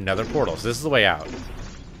 And another portal. So this is the way out.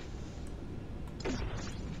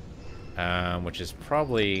 Which is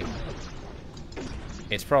probably...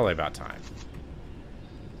 it's probably about time.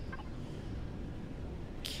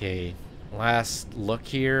 Okay. Last look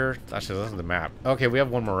here. Actually, this is the map. Okay, we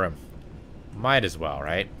have one more room. Might as well,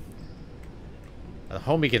 right? The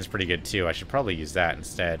home beacon's pretty good, too. I should probably use that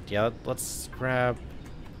instead. Yeah, let's grab...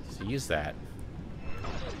 so use that.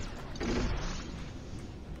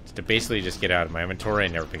 To basically just get out of my inventory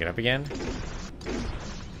and never pick it up again.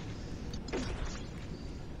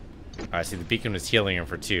 I see the beacon was healing him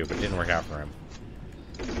for 2, but it didn't work out for him.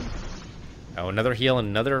 Oh, another heal and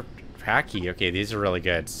another hacky. Okay, these are really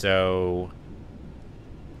good. So,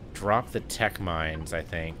 drop the tech mines, I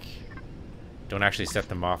think. Don't actually set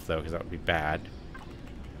them off, though, because that would be bad.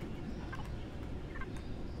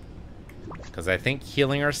 Because I think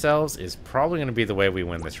healing ourselves is probably going to be the way we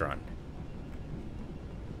win this run.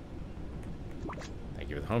 Thank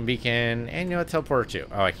you for the home beacon. And you know what, teleporter too.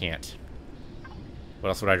 Oh, I can't. What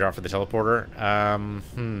else would I draw for the teleporter?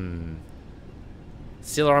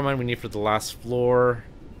 Steel armor we need for the last floor.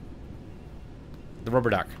 The rubber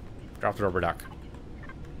duck. Drop the rubber duck.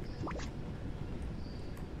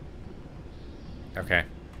 Okay.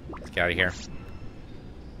 Let's get out of here.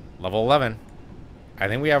 Level 11. I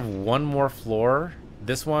think we have one more floor.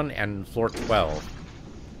 This one and floor 12.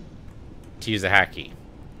 To use a hack key.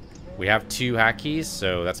 We have 2 hack keys,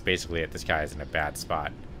 so that's basically it. This guy is in a bad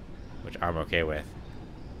spot. Which I'm okay with.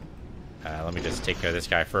 Let me just take care of this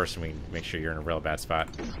guy first and we make sure you're in a real bad spot.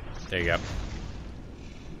 There you go.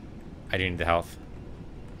 I do need the health.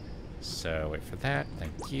 So, wait for that.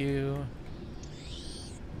 Thank you.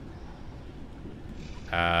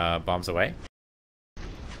 Bombs away.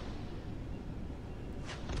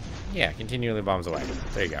 Yeah, continually bombs away.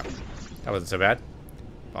 There you go. That wasn't so bad.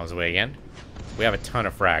 Bombs away again. We have a ton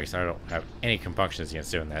of frags, so I don't have any compunctions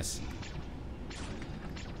against doing this.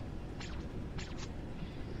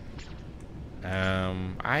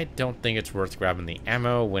 I don't think it's worth grabbing the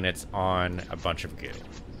ammo when it's on a bunch of goo.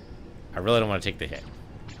 I really don't want to take the hit.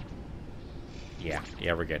 Yeah,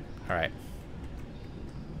 we're good. Alright.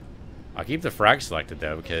 I'll keep the frag selected,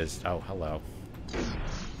 though, because... oh, hello.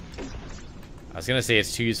 I was going to say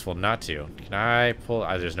it's too useful not to. Can I pull...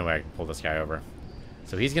 oh, there's no way I can pull this guy over.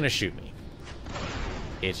 So he's going to shoot me.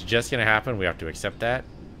 It's just going to happen. We have to accept that.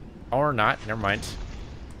 Or not. Never mind.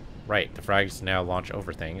 Right. The frags now launch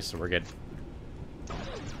over things, so we're good.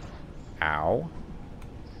 Ow.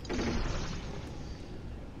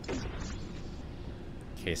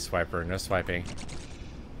 Okay, swiper. No swiping.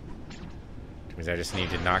 Which means I just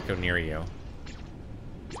need to not go near you.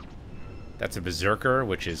 That's a berserker,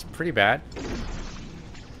 which is pretty bad.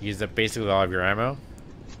 Use up basically all of your ammo.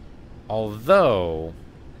 Although,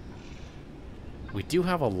 we do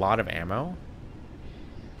have a lot of ammo.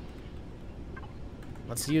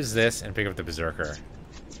 Let's use this and pick up the Berserker.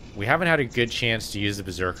 We haven't had a good chance to use the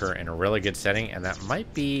Berserker in a really good setting, and that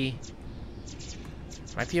might be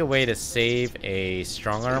a way to save a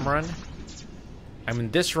strongarm run. I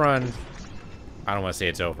mean, this run, I don't want to say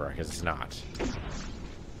it's over, because it's not.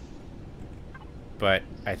 But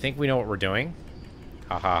I think we know what we're doing.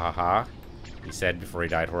 Ha ha ha ha. He said before he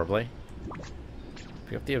died horribly.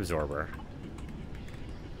 Pick up the absorber.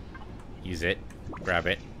 Use it. Grab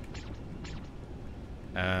it.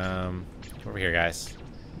 Come over here, guys.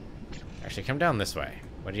 Actually, come down this way,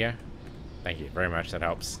 would you? Thank you very much. That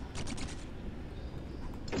helps.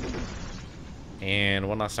 And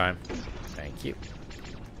one last time. Thank you.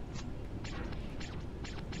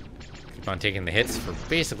 Keep on taking the hits for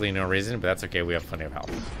basically no reason, but that's okay. We have plenty of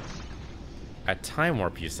health. A time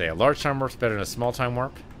warp, you say. A large time warp's better than a small time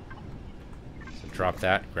warp. So drop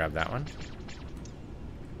that. Grab that one.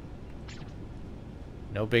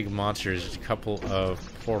 No big monsters. Just a couple of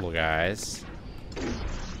portal guys.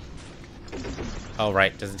 Oh,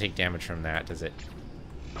 right. Doesn't take damage from that, does it?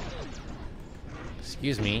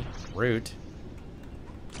 Excuse me. Rude.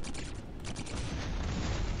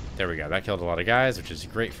 There we go. That killed a lot of guys, which is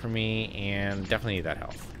great for me, and definitely need that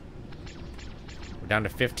health. We're down to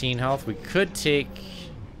 15 health. We could take...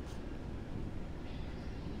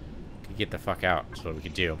 Could get the fuck out. That's what we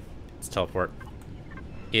could do. Let's teleport.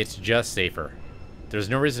 It's just safer. There's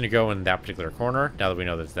no reason to go in that particular corner. Now that we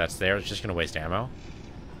know that that's there, it's just going to waste ammo.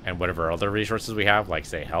 And whatever other resources we have, like,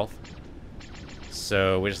 say, health.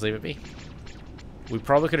 So we just leave it be. We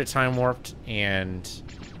probably could have time warped and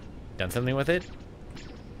done something with it.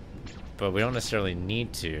 But we don't necessarily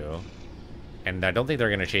need to. And I don't think they're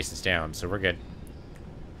going to chase us down, so we're good.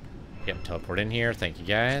 Yep, teleport in here. Thank you,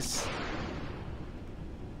 guys.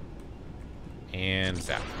 And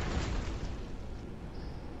zap.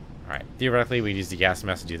 Alright, theoretically, we'd use the gas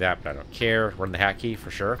mask to do that, but I don't care. Run the hack key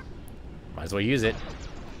for sure. Might as well use it.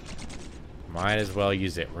 Might as well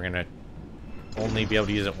use it. We're going to only be able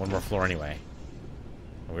to use it one more floor anyway.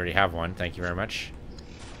 We already have one. Thank you very much.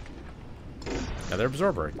 Another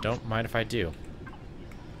absorber. Don't mind if I do.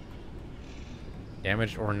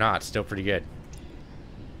 Damaged or not, still pretty good.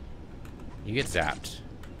 You get zapped.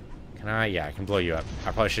 Can I? Yeah, I can blow you up.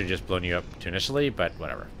 I probably should have just blown you up too initially, but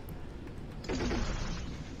whatever.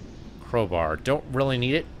 Crowbar. Don't really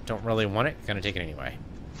need it. Don't really want it. Gonna take it anyway.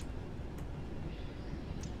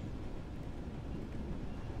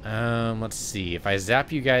 Let's see. If I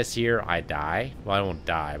zap you guys here, I die. Well, I won't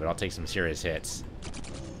die, but I'll take some serious hits.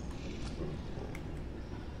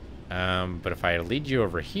 But if I lead you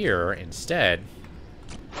over here instead,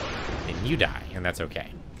 then you die, and that's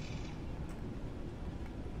okay.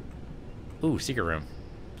 Ooh, secret room.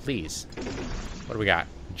 Please. What do we got?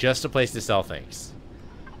 Just a place to sell things.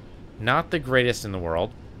 Not the greatest in the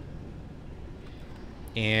world.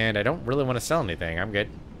 And I don't really want to sell anything. I'm good.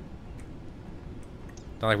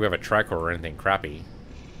 Not like we have a tricor or anything crappy.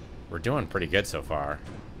 We're doing pretty good so far.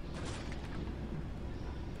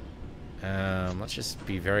 Let's just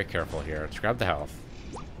be very careful here. Let's grab the health.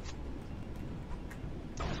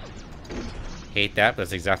 Hate that, but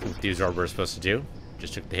that's exactly what the absorber is supposed to do.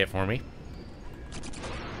 Just took the hit for me.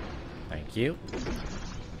 Thank you.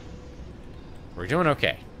 We're doing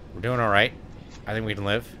okay. We're doing alright. I think we can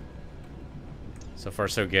live. So far,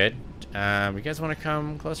 so good. You guys want to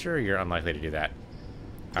come closer, or you're unlikely to do that?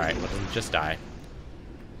 Alright, let them just die.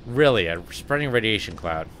 Really, a spreading radiation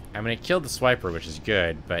cloud. I mean, it killed the swiper, which is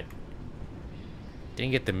good, but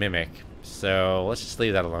didn't get the mimic. So let's just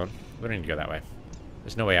leave that alone. We don't need to go that way.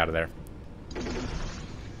 There's no way out of there.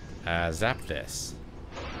 Zap this.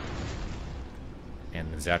 And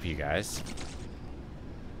then zap you guys.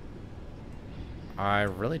 I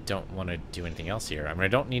really don't want to do anything else here. I mean, I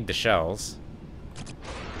don't need the shells.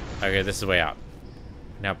 Okay, this is the way out.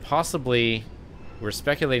 Now, possibly, we're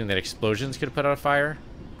speculating that explosions could put out a fire.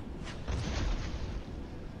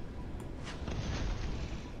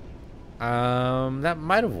 That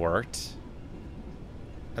might have worked.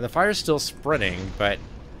 The fire's still spreading, but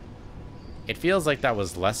it feels like that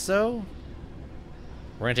was less so.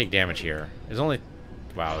 We're gonna take damage here. There's only,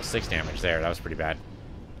 wow, 6 damage there. That was pretty bad.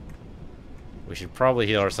 We should probably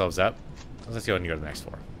heal ourselves up. Let's go ahead and go to the next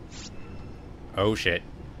floor. Oh shit.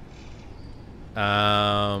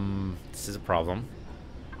 This is a problem.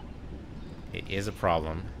 It is a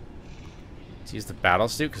problem. Let's use the battle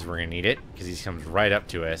suit because we're gonna need it, because he comes right up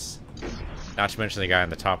to us. Not to mention the guy on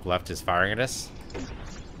the top left is firing at us.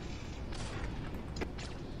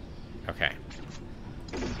 Okay.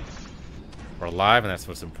 We're alive, and that's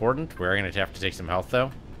what's important. We're going to have to take some health,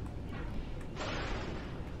 though.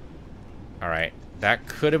 Alright. That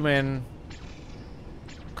could have been...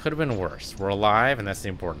 Could have been worse. We're alive, and that's the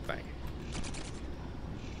important thing.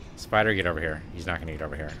 Spider, get over here. He's not going to get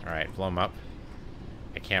over here. Alright, blow him up.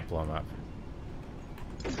 I can't blow him up.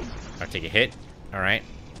 I'll take a hit. Alright.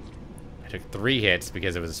 I took 3 hits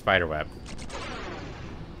because it was a spider web.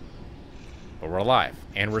 But we're alive.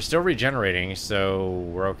 And we're still regenerating, so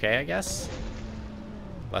we're okay, I guess?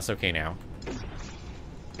 Less okay now.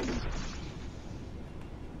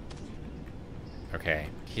 Okay.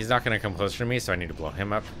 He's not going to come closer to me, so I need to blow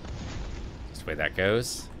him up. That's the way that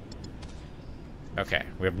goes. Okay.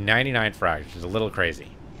 We have 99 frags, which is a little crazy.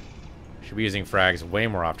 Should be using frags way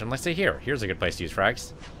more often. Let's say here. Here's a good place to use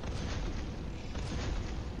frags.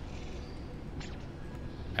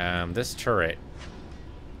 This turret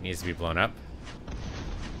needs to be blown up.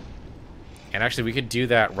 And actually, we could do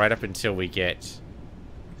that right up until we get...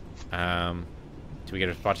 till we get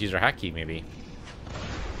a spot to use our hack key, maybe.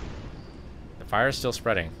 The fire's still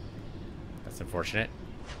spreading. That's unfortunate.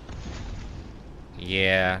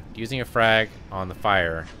 Yeah, using a frag on the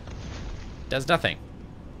fire does nothing.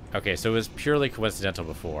 Okay, so it was purely coincidental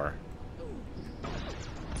before.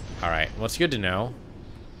 Alright, well, it's good to know.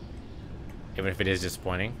 Even if it is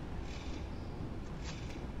disappointing.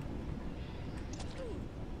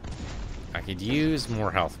 I could use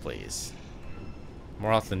more health, please.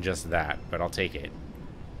 More health than just that, but I'll take it.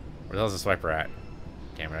 Where the hell's the swiper at?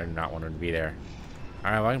 Damn it, I do not want him to be there.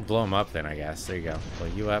 Alright, well, I can blow him up then, I guess. There you go. Blow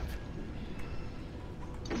you up.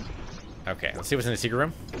 Okay, let's see what's in the secret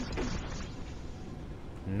room.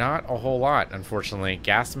 Not a whole lot, unfortunately.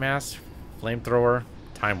 Gas mask, flamethrower,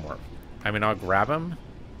 time warp. I mean, I'll grab him.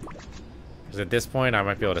 Because at this point, I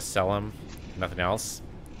might be able to sell him. Nothing else.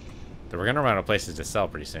 But we're going to run out of places to sell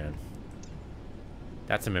pretty soon.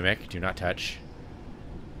 That's a mimic. Do not touch.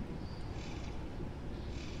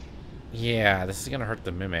 Yeah, this is going to hurt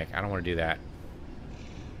the mimic. I don't want to do that.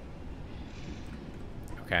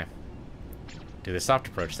 Okay. Do the soft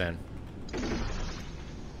approach then.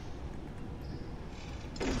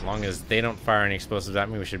 As long as they don't fire any explosives at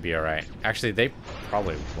me, we should be alright. Actually, they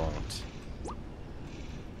probably won't.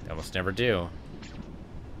 They almost never do.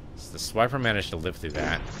 So the swiper managed to live through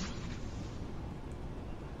that.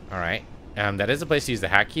 Alright. That is a place to use the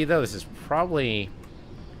hack key, though. This is probably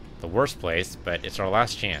the worst place, but it's our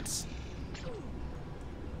last chance.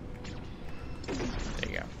 There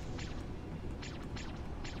you go.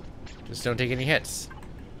 Just don't take any hits.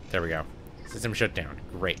 There we go. System shut down.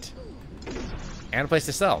 Great. And a place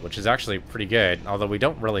to sell, which is actually pretty good, although we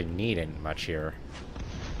don't really need it much here.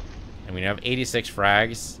 And we have 86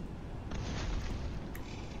 frags,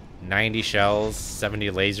 90 shells,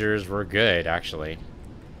 70 lasers. We're good, actually.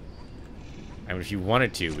 I mean, if you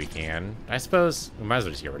wanted to, we can. I suppose we might as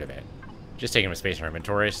well just get rid of it. Just taking up space in our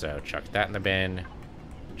inventory, so chuck that in the bin.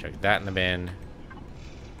 Chuck that in the bin.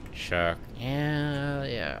 Chuck.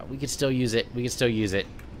 Yeah, we could still use it. We could still use it.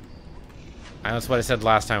 I know that's what I said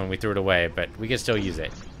last time when we threw it away, but we could still use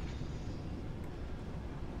it.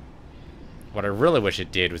 What I really wish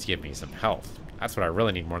it did was give me some health. That's what I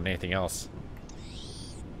really need more than anything else.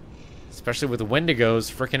 Especially with the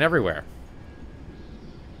Wendigos freaking everywhere.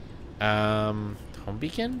 Home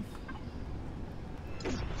beacon?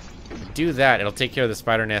 Do that, it'll take care of the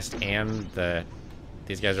spider nest and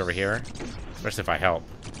these guys over here. Especially if I help.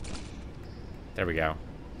 There we go.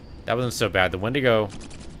 That wasn't so bad. The Wendigo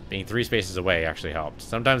being 3 spaces away actually helped.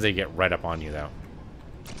 Sometimes they get right up on you, though.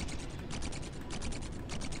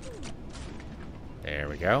 There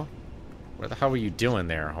we go. What the hell were you doing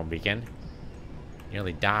there, home beacon? You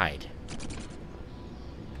nearly died.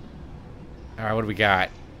 Alright, what do we got?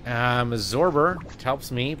 Absorber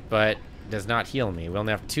helps me, but does not heal me. We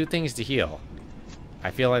only have 2 things to heal.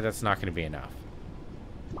 I feel like that's not going to be enough.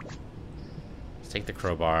 Let's take the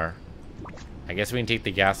crowbar. I guess we can take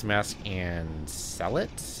the gas mask and sell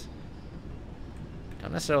it?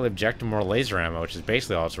 Don't necessarily object to more laser ammo, which is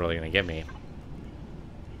basically all it's really going to get me.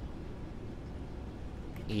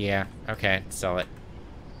 Yeah, okay, sell it.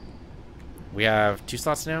 We have 2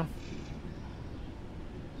 slots now?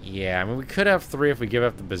 Yeah, I mean, we could have 3 if we give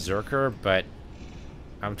up the Berserker, but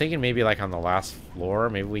I'm thinking maybe like on the last floor,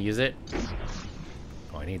 maybe we use it.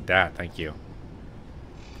 Oh, I need that, thank you.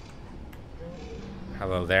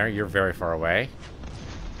 Hello there, you're very far away.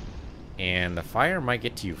 And the fire might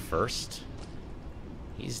get to you first.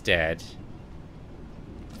 He's dead.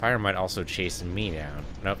 Fire might also chase me down.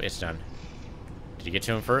 Nope, it's done. Did you get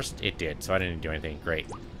to him first? It did, so I didn't do anything. Great.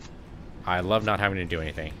 I love not having to do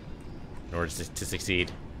anything in order to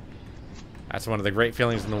succeed. That's one of the great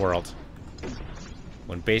feelings in the world.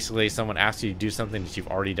 when basically someone asks you to do something that you've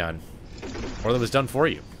already done, or that was done for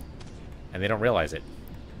you, and they don't realize it.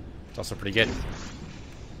 It's also pretty good.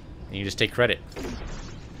 And you just take credit.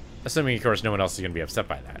 Assuming, of course, no one else is going to be upset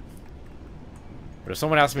by that. But if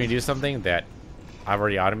someone asks me to do something that I've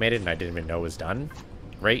already automated and I didn't even know was done,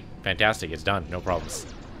 great, fantastic, it's done, no problems.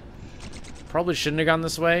 Probably shouldn't have gone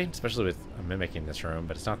this way, especially with a mimic in this room,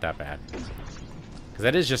 but it's not that bad. Because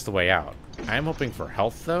that is just the way out. I am hoping for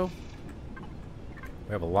health, though.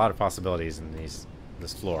 We have a lot of possibilities in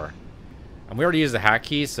this floor. And we already used the hack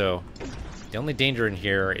key, so the only danger in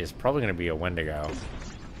here is probably going to be a Wendigo.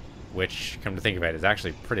 Which, come to think of it, is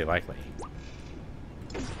actually pretty likely.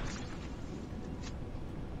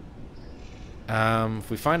 If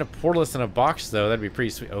we find a portalist in a box, though, that'd be pretty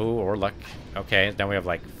sweet. Oh, or luck. Okay, now we have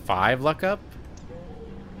like 5 luck up?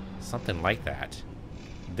 Something like that.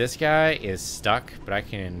 This guy is stuck, but I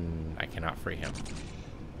cannot free him.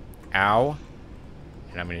 Ow.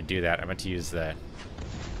 And I'm going to do that. I'm going to use that.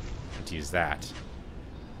 But he's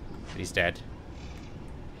dead.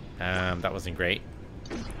 That wasn't great.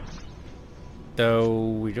 Though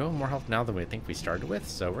we do have more health now than we think we started with,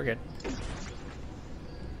 so we're good.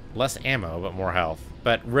 Less ammo, but more health.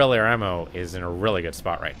 But really, our ammo is in a really good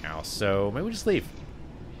spot right now, so maybe we just leave.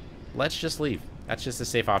 Let's just leave. That's just a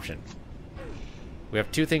safe option. We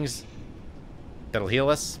have 2 things that'll heal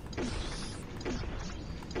us.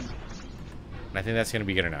 And I think that's going to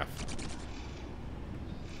be good enough.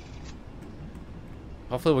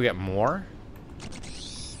 Hopefully we'll get more.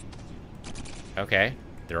 Okay.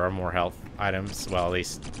 There are more health items. Well, at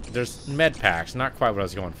least there's med packs. Not quite what I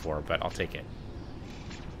was going for, but I'll take it.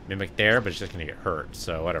 Mimic there, but it's just going to get hurt,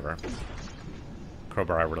 so whatever.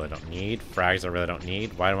 Crowbar I really don't need. Frags I really don't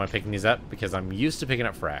need. Why am I picking these up? Because I'm used to picking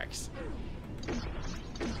up frags.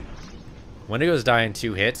 Wendigos die in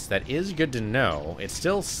 2 hits. That is good to know. It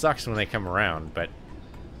still sucks when they come around, but...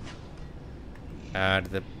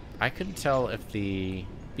 I couldn't tell if the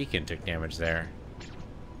beacon took damage there.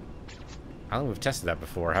 I don't think we've tested that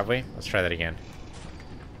before, have we? Let's try that again.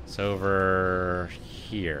 So over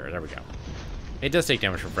here. There we go. It does take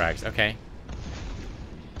damage from frags. Okay.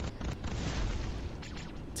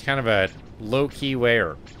 It's kind of a low-key way,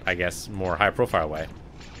 or I guess more high-profile way,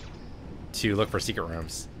 to look for secret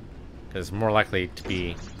rooms. Because it's more likely to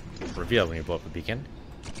be revealed when you blow up a beacon.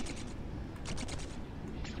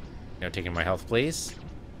 No taking my health, please.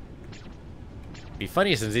 Be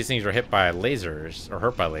funny since these things were hit by lasers, or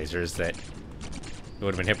hurt by lasers, that it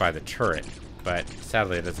would have been hit by the turret. But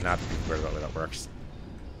sadly, that's not the way that works.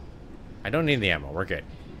 I don't need the ammo. We're good.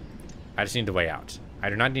 I just need the way out.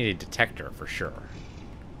 I do not need a detector for sure.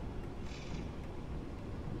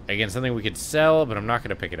 Again, something we could sell, but I'm not going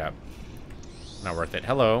to pick it up. Not worth it.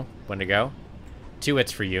 Hello, Wendigo. 2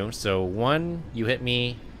 hits for you. So 1, you hit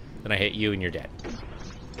me, then I hit you, and you're dead.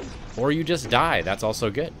 Or you just die. That's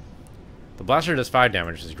also good. The blaster does 5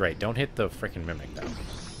 damage, which is great. Don't hit the freaking mimic, though.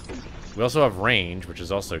 We also have range, which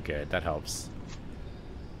is also good. That helps.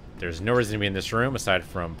 There's no reason to be in this room, aside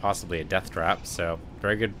from possibly a death trap. So,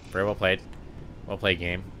 very good. Very well played. Well played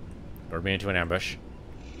game. We're being into an ambush.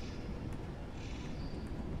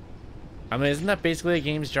 I mean, isn't that basically a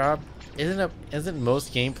game's job? Isn't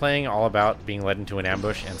most game playing all about being led into an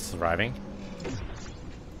ambush and surviving?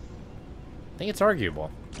 I think it's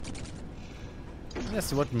arguable.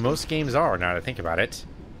 That's what most games are, now that I think about it.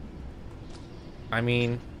 I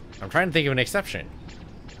mean, I'm trying to think of an exception.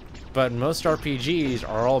 But most RPGs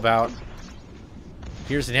are all about,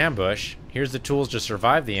 here's an ambush, here's the tools to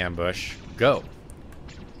survive the ambush, go.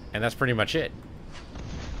 And that's pretty much it.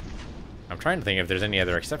 I'm trying to think if there's any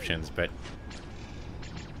other exceptions, but...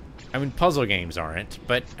 I mean, puzzle games aren't,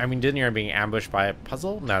 but, I mean, didn't you being ambushed by a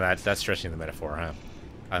puzzle? No, that's stretching the metaphor, huh?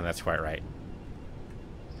 I think that's quite right.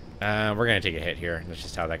 We're gonna take a hit here. That's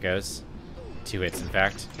just how that goes. 2 hits, in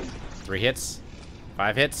fact. 3 hits.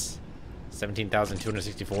 5 hits.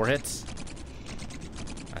 17,264 hits.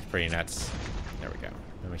 That's pretty nuts. There we go.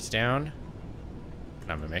 Mimics down.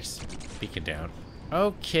 Not mimics. Beacon down.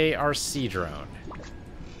 Okay, our sea drone.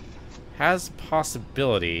 Has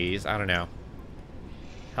possibilities. I don't know.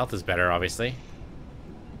 Health is better, obviously.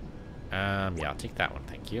 Yeah, I'll take that one.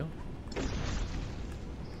 Thank you.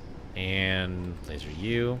 And laser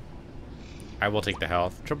you. I will take the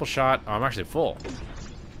health. Triple shot. Oh, I'm actually full.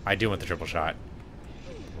 I do want the triple shot.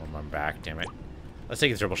 Well, I'm back. Damn it. Let's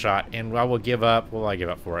take the triple shot, and I will give up. What will I give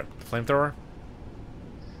up for it? The flamethrower?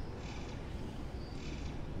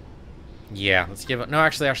 Yeah, let's give up. No,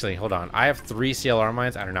 actually, hold on. I have 3 CLR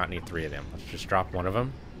mines. I do not need 3 of them. Let's just drop one of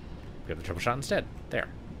them. Give the triple shot instead. There.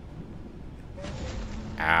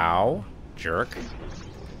 Ow. Jerk.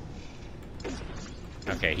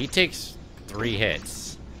 Okay, he takes 3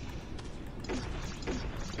 hits.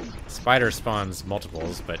 Spider spawns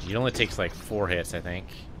multiples, but he only takes like 4 hits, I think.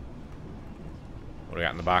 What do we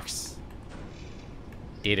got in the box?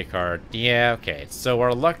 Data card. Yeah, okay. So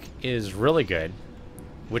our luck is really good,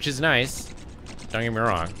 which is nice. Don't get me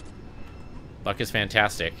wrong. Luck is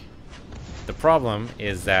fantastic. The problem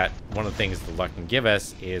is that one of the things the luck can give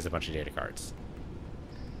us is a bunch of data cards.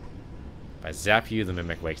 If I zap you, the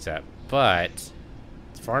Mimic wakes up. But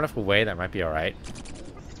it's far enough away that might be alright.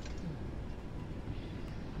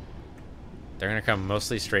 They're going to come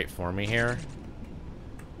mostly straight for me here.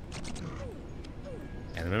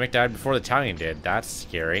 And the Mimic died before the Italian did. That's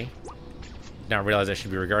scary. Not realize I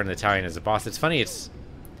should be regarding the Italian as a boss. It's funny, it's...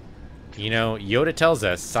 You know, Yoda tells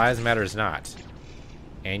us size matters not.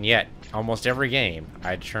 And yet, almost every game,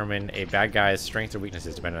 I determine a bad guy's strengths or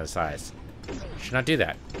weaknesses depending on his size. Should not do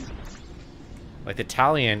that. Like, the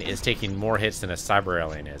Italian is taking more hits than a cyber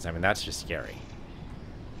alien is. I mean, that's just scary.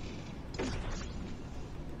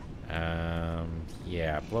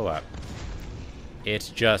 Yeah, blow up. It's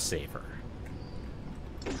just safer.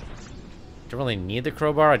 Don't really need the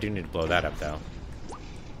crowbar. I do need to blow that up, though.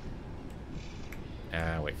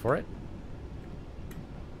 Wait for it.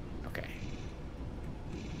 Okay.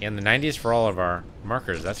 In the 90s for all of our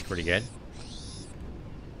markers. That's pretty good.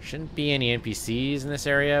 Shouldn't be any NPCs in this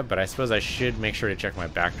area, but I suppose I should make sure to check my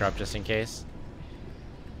backdrop just in case.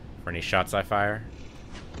 For any shots I fire.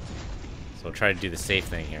 So we'll try to do the safe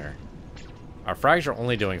thing here. Our frags are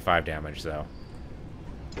only doing 5 damage, though.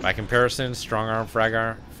 By comparison, strong arm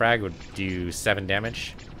frag would do 7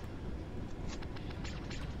 damage.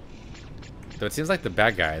 Though it seems like the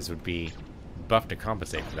bad guys would be buffed to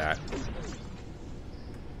compensate for that.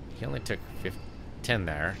 He only took 10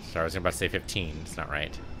 there. Sorry, I was about to say 15. It's not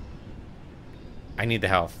right. I need the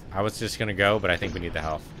health. I was just going to go, but I think we need the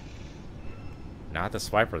health. Not the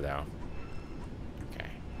swiper, though. Okay.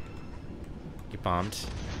 Get bombed.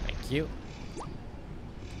 Thank you.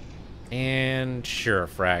 And sure,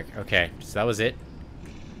 frag. Okay, so that was it.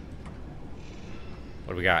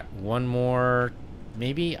 What do we got? One more,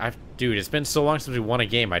 maybe? Dude, it's been so long since we won a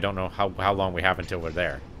game. I don't know how long we have until we're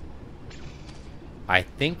there. I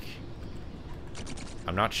think,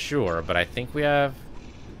 I'm not sure, but I think we have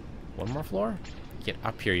one more floor. Get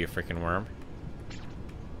up here, you freaking worm.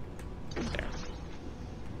 There.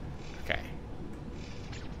 Okay.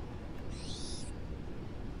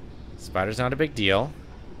 Spider's not a big deal.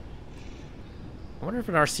 I wonder if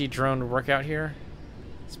an RC drone would work out here.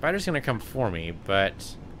 Spider's going to come for me,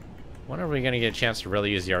 but when are we going to get a chance to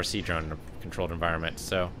really use the RC drone in a controlled environment?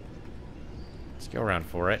 So let's go around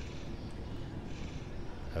for it.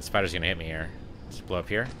 Spider's going to hit me here. Let's blow up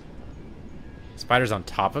here. Spider's on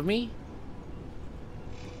top of me?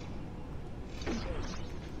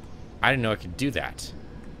 I didn't know I could do that.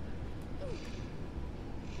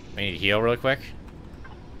 I need to heal real quick.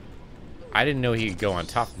 I didn't know he could go on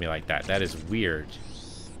top of me like that. That is weird.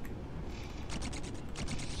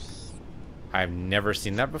 I've never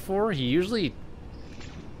seen that before.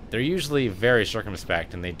 They're usually very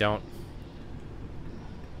circumspect, and they don't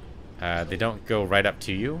go right up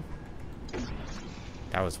to you.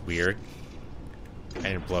 That was weird. I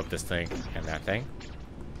need to blow up this thing and that thing.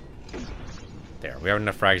 There, we have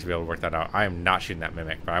enough frags to be able to work that out. I am not shooting that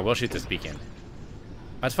Mimic, but I will shoot this beacon.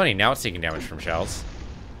 That's funny, now it's taking damage from shells.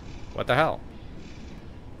 What the hell?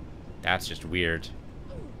 That's just weird.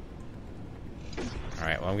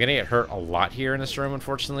 Alright, well, I'm gonna get hurt a lot here in this room,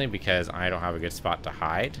 unfortunately, because I don't have a good spot to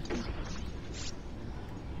hide.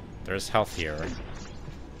 There's health here.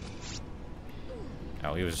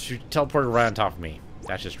 Oh, he was teleported right on top of me.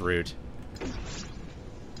 That's just rude.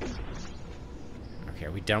 Okay,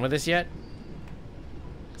 are we done with this yet?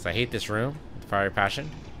 Because I hate this room with fiery passion.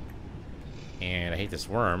 And I hate this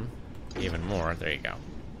worm even more. There you go.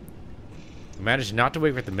 We managed not to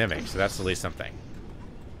wake with the Mimic, so that's at least something.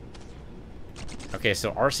 Okay,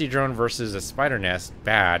 so RC drone versus a spider nest,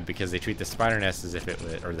 bad, because they treat the spider nest as if it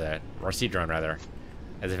was, or the RC drone rather,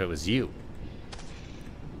 as if it was you.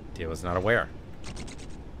 Deal was not aware.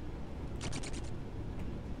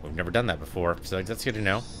 We've never done that before, so that's good to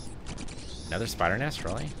know. Another spider nest,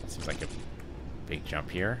 really? That seems like a big jump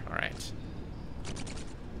here. Alright.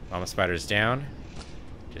 Mama spider's down.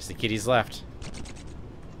 Just the kitties left.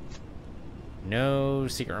 No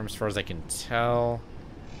secret room as far as I can tell.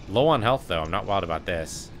 Low on health, though. I'm not wild about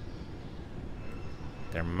this.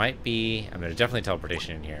 There might be... I mean, there's definitely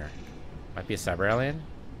teleportation in here. Might be a cyber alien.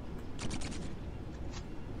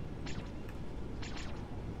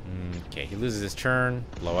 Okay, he loses his turn.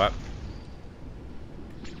 Blow up.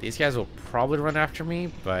 These guys will probably run after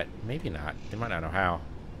me, but maybe not. They might not know how.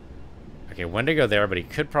 Okay, Wendigo there, but he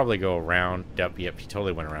could probably go around. Yep, he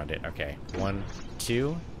totally went around it. Okay, 1,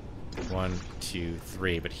 2, 1, 2,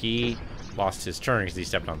 3. But he lost his turn because he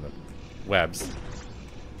stepped on the webs.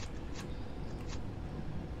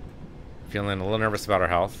 Feeling a little nervous about our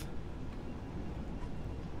health.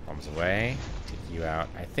 Bombs away. Take you out.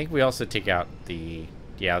 I think we also take out the...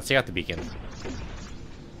 Yeah, let's take out the beacon.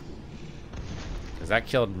 Because that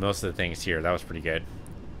killed most of the things here. That was pretty good.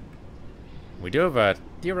 We do have a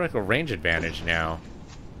theoretical range advantage now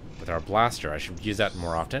with our blaster. I should use that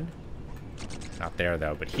more often. Not there,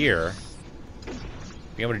 though. But here,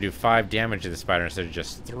 being able to do 5 damage to the spider instead of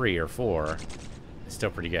just 3 or 4 is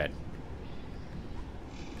still pretty good.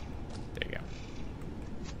 There you go.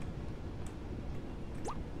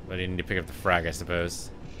 But I need to pick up the frag, I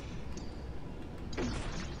suppose.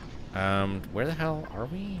 Where the hell are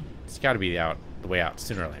we? It's got to be the way out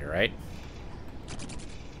sooner or later, right?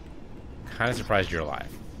 Kind of surprised you're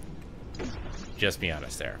alive. Just be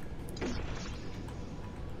honest there.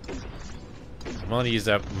 I'm willing to use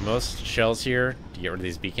up most shells here to get rid of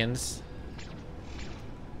these beacons.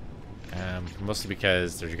 Mostly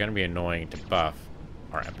because they're going to be annoying to buff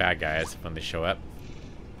our bad guys when they show up.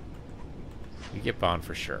 You get bombed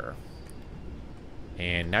for sure.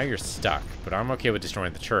 And now you're stuck, but I'm okay with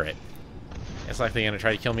destroying the turret. It's likely going to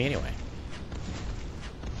try to kill me anyway.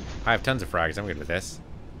 I have tons of frags. I'm good with this.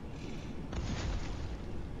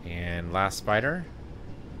 And last spider.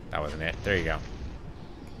 That wasn't it. There you go.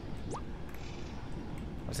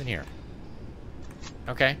 What's in here?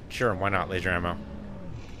 Okay, sure. Why not? Laser ammo.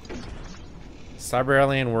 Cyber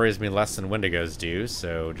alien worries me less than Wendigos do,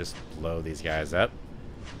 so just blow these guys up.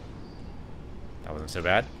 That wasn't so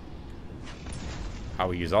bad. I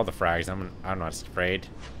will use all the frags. I'm not afraid.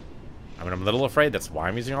 I mean, I'm a little afraid. That's why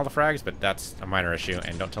I'm using all the frags, but that's a minor issue.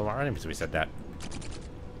 And don't tell our enemies we said that.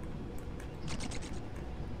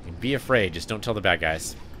 Be afraid, just don't tell the bad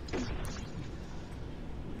guys. Come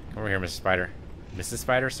over here, Mrs. Spider. Mrs.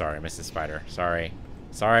 Spider? Sorry, Mrs. Spider. Sorry.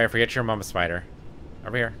 Sorry, I forget you're Mama Spider.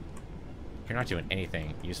 Over here. You're not doing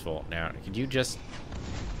anything useful now. Could you just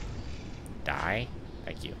die?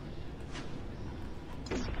 Thank you.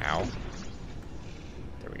 Ow.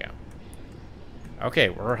 There we go. Okay,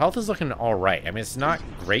 well, our health is looking alright. I mean, it's not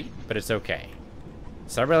great, but it's okay.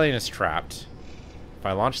 Cyber alien is trapped. If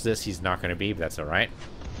I launch this, he's not going to be, but that's alright.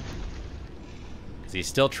 He's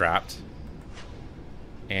still trapped.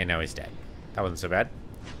 And now he's dead. That wasn't so bad.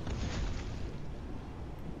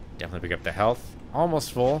 Definitely pick up the health.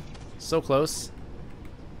 Almost full. So close.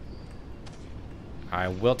 I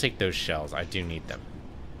will take those shells. I do need them.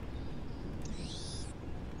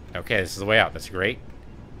 Okay, this is the way out. That's great.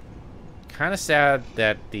 Kind of sad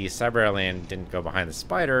that the cyber alien didn't go behind the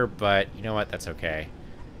spider, but you know what? That's okay.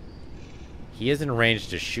 He is in range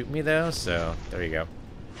to shoot me, though, so there you go.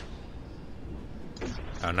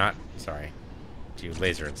 Oh, not... Sorry. To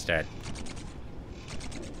laser instead.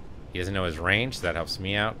 He doesn't know his range, so that helps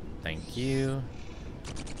me out. Thank you.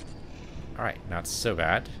 Alright, not so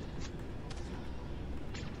bad.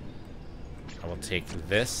 I will take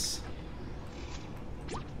this.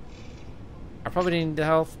 I probably didn't need the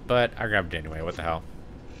health, but I grabbed it anyway. What the hell?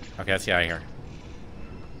 Okay, let's get out of here.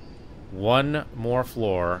 One more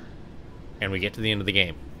floor, and we get to the end of the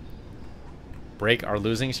game. Break our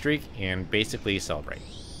losing streak and basically celebrate.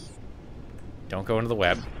 Don't go into the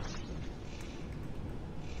web.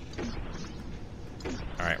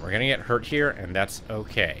 Alright, we're gonna get hurt here, and that's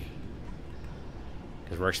okay.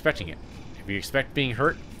 Because we're expecting it. If you expect being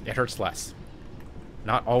hurt, it hurts less.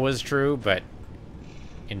 Not always true, but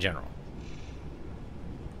in general.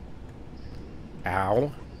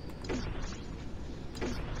 Ow.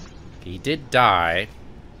 He did die.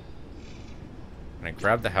 And I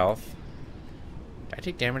grabbed the health. Did I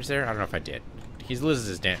take damage there? I don't know if I did. He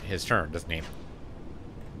loses his turn, doesn't he?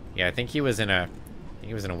 Yeah, I think he was in a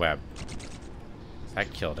web.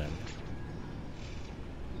 That killed him.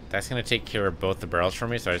 That's gonna take care of both the barrels for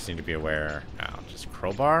me, so I just need to be aware. Now, just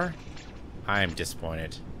crowbar. I am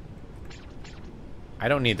disappointed. I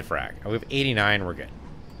don't need the frag. We have 89. We're good.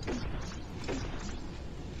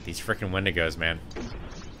 These frickin' Wendigos, man.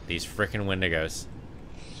 These frickin' Wendigos.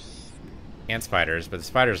 And spiders, but the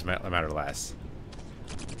spiders matter less.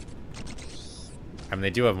 I mean, they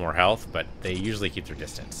do have more health, but they usually keep their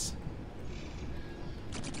distance.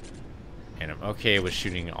 And I'm okay with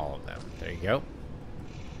shooting all of them. There you go.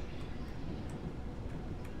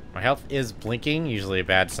 My health is blinking, usually a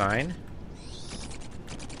bad sign.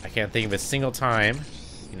 I can't think of a single time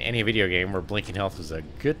in any video game where blinking health was a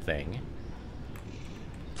good thing.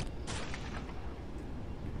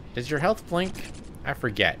 Does your health blink? I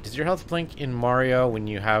forget. Does your health blink in Mario when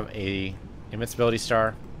you have a invincibility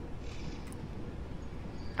star?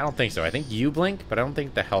 I don't think so. I think you blink, but I don't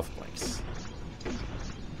think the health blinks.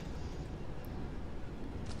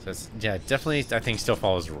 So it's, yeah, definitely, I think, still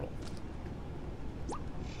follows the rule.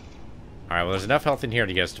 Alright, well, there's enough health in here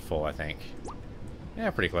to get us to full, I think. Yeah,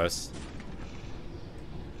 pretty close.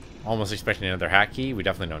 Almost expecting another hack key. We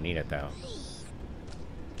definitely don't need it, though.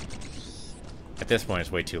 At this point,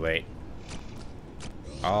 it's way too late.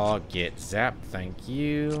 I'll get zapped, thank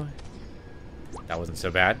you. That wasn't so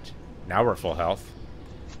bad. Now we're at full health.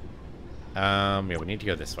 Yeah, we need to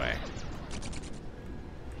go this way.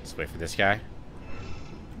 Let's wait for this guy.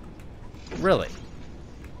 Really?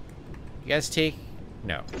 You guys take...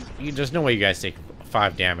 No. There's no way you guys take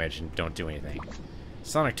 5 damage and don't do anything.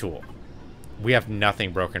 Sonic Tool. We have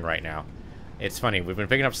nothing broken right now. It's funny. We've been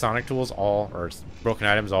picking up Sonic Tools or broken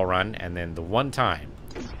items all run, and then the one time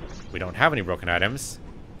we don't have any broken items,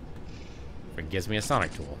 it gives me a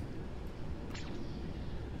Sonic Tool.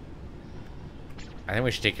 I think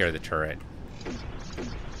we should take care of the turret.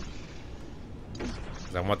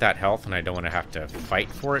 Because I want that health, and I don't want to have to fight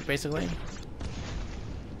for it, basically.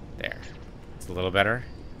 There. It's a little better.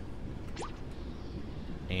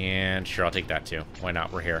 And sure, I'll take that too. Why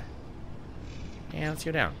not? We're here. And let's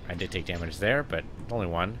go down. I did take damage there, but only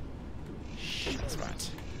one. Shit spot.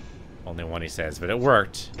 Only one, he says, but it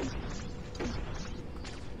worked.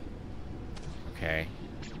 Okay.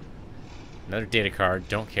 Another data card.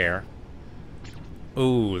 Don't care.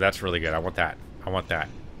 Ooh, that's really good. I want that. I want that.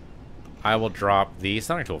 I will drop the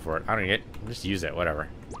Sonic Tool for it. I don't need it. Just use it. Whatever.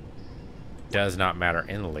 Does not matter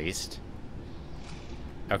in the least.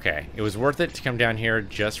 Okay. It was worth it to come down here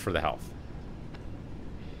just for the health.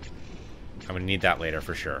 I'm going to need that later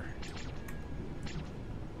for sure.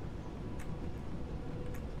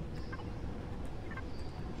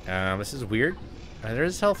 This is weird.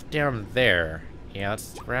 There's health down there. Yeah,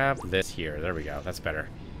 let's grab this here. There we go. That's better.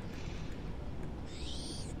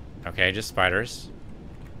 Okay, just spiders.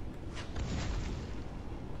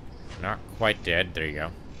 Not quite dead. There you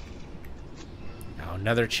go. Oh,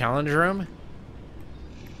 another challenge room?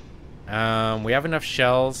 We have enough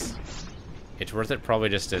shells. It's worth it probably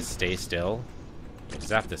just to stay still.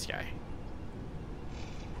 Zap this guy.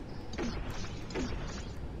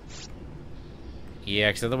 Yeah,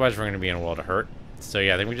 because otherwise we're going to be in a world of hurt. So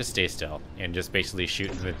yeah, I think we just stay still and just basically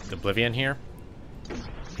shoot the Oblivion here.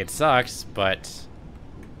 It sucks, but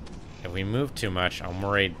if we move too much, I'm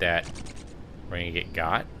worried that we're going to get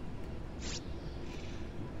got.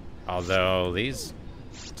 Although these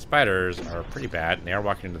spiders are pretty bad, and they are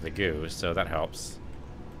walking into the goo, so that helps.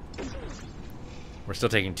 We're still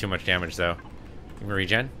taking too much damage, though. Can we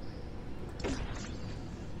regen?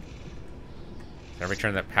 Every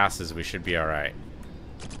turn that passes, we should be alright.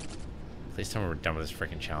 Please tell me we're done with this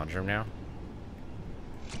freaking challenge room now.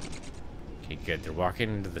 Okay, good. They're walking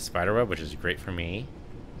into the spiderweb, which is great for me.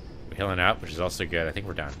 We're healing up, which is also good. I think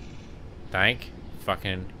we're done. Thank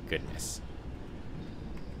fucking goodness.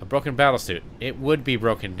 A broken battlesuit. It would be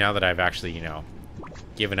broken now that I've actually, you know,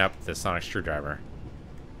 given up the sonic screwdriver.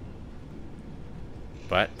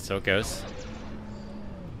 But, so it goes.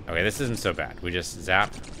 Okay, this isn't so bad. We just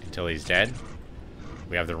zap until he's dead.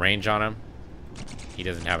 We have the range on him. He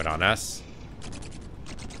doesn't have it on us.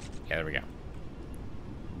 Yeah, there we go.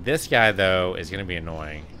 This guy, though, is going to be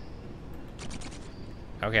annoying.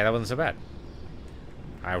 Okay, that wasn't so bad.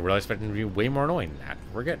 I really expected him to be way more annoying than that.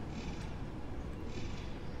 We're good.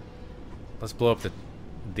 Let's blow up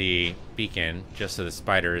the beacon just so the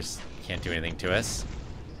spiders can't do anything to us.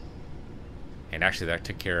 And actually, that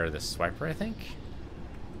took care of the swiper, I think.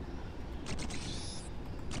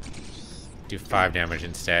 Do 5 damage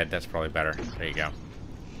instead. That's probably better. There you go.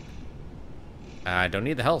 Don't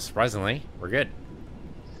need the health, surprisingly. We're good.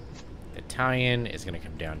 The Italian is going to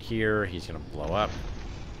come down here. He's going to blow up.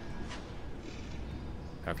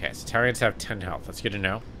 Okay, so Italians have 10 health. That's good to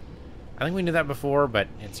know. I think we knew that before, but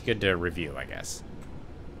it's good to review, I guess.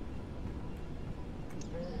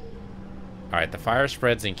 Alright, the fire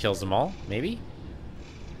spreads and kills them all. Maybe?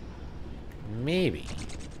 Maybe.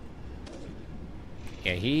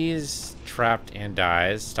 Yeah, he's trapped and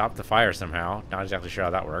dies. Stop the fire somehow. Not exactly sure how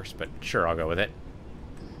that works, but sure, I'll go with it.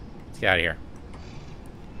 Let's get out of here.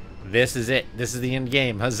 This is it. This is the end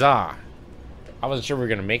game. Huzzah! I wasn't sure we were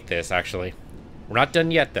going to make this, actually. We're not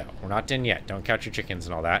done yet, though. We're not done yet. Don't count your chickens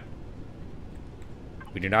and all that.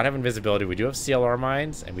 We do not have invisibility. We do have CLR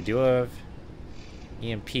mines, and we do have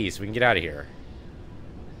EMP, so we can get out of here.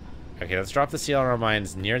 Okay, let's drop the CLR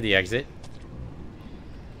mines near the exit.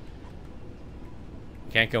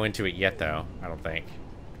 Can't go into it yet, though, I don't think.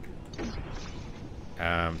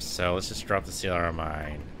 So let's just drop the CLR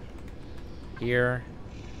mine here.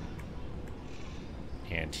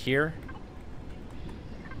 And here.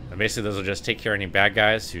 And basically, those will just take care of any bad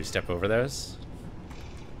guys who step over those.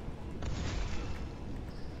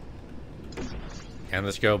 And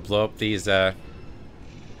let's go blow up these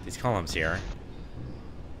columns here.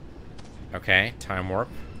 Okay, time warp.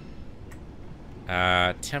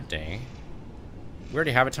 Tempting. We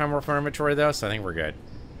already have a time warp for our inventory, though, so I think we're good.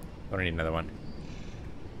 We don't need another one.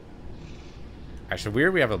 Actually,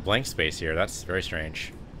 weird we have a blank space here. That's very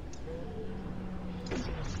strange.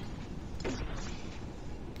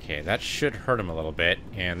 Okay, that should hurt him a little bit,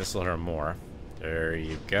 and this will hurt him more. There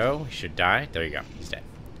you go. He should die. There you go. He's dead.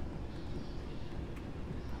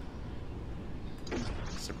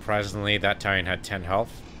 Surprisingly, that Titan had 10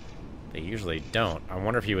 health. They usually don't. I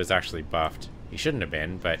wonder if he was actually buffed. He shouldn't have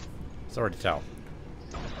been, but it's hard to tell.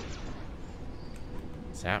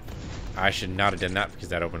 Zap. I should not have done that because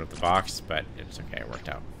that opened up the box, but it's okay. It worked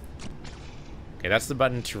out. Okay, that's the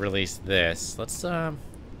button to release this. Let's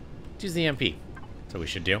use the MP. That's what we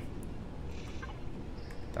should do.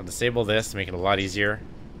 I'll disable this to make it a lot easier.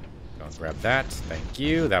 Go and grab that. Thank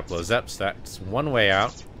you. That blows up, so that's one way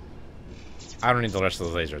out. I don't need the rest of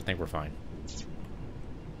the laser. I think we're fine.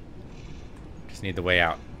 Just need the way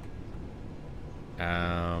out.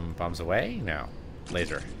 Bombs away? No.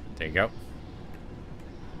 Laser. There you go.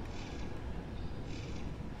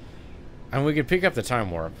 And we could pick up the time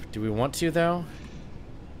warp. Do we want to, though?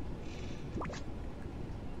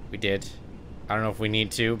 We did. I don't know if we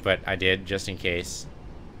need to, but I did, just in case.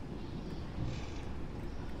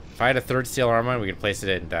 If I had a third steel arm on, we could place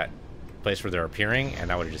it in that place where they're appearing, and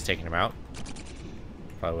that would have just taken them out.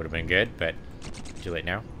 Probably would have been good, but too late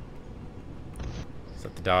now.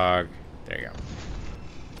 Set the dog. There you go.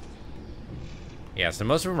 Yeah, so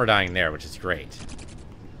most of them are dying there, which is great.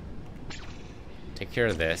 Take care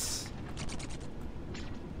of this.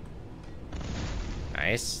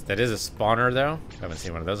 Nice. That is a spawner, though. I haven't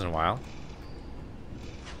seen one of those in a while.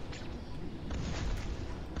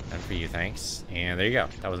 And for you, thanks. And there you go.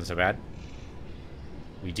 That wasn't so bad.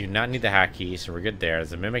 We do not need the hack key, so we're good there.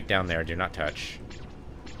 There's a mimic down there. Do not touch.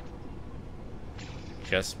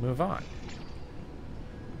 Just move on.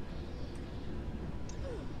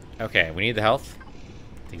 Okay, we need the health.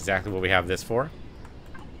 That's exactly what we have this for.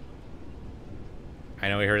 I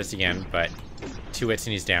know he hurt us again, but 2 hits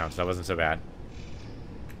and he's down, so that wasn't so bad.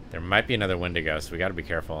 There might be another Wendigo, so we gotta be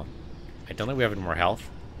careful. I don't think we have any more health.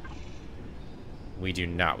 We do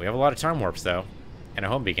not. We have a lot of time warps, though, and a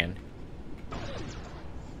home beacon.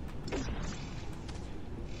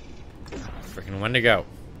 Freaking Wendigo.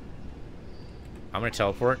 I'm gonna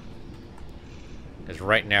teleport. Because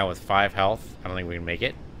right now, with 5 health, I don't think we can make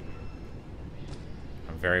it.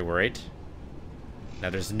 I'm very worried. Now,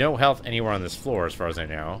 there's no health anywhere on this floor, as far as I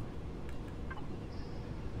know.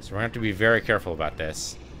 So we're gonna have to be very careful about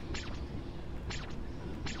this.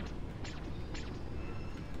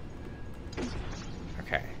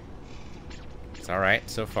 Okay. It's alright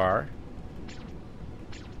so far.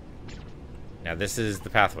 Now, this is the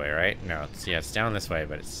pathway, right? No, yeah, it's down this way,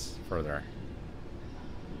 but it's further.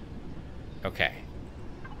 Okay.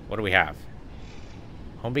 What do we have?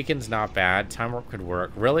 Home beacon's not bad. Time warp could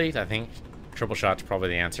work. Really? I think triple shot's probably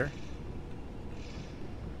the answer.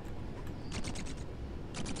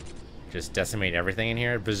 Just decimate everything in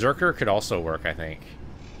here. Berserker could also work, I think.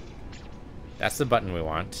 That's the button we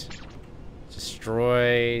want.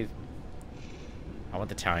 Destroy... I want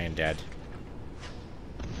the Italian dead.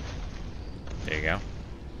 There you go.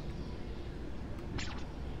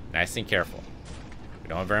 Nice and careful. We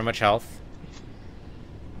don't have very much health.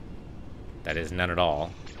 That is none at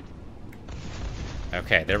all.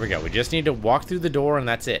 Okay, there we go. We just need to walk through the door and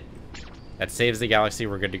that's it. That saves the galaxy.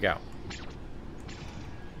 We're good to go.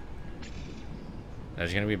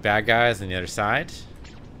 There's going to be bad guys on the other side.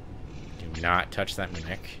 Do not touch that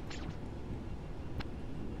mimic.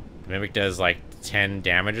 The mimic does like 10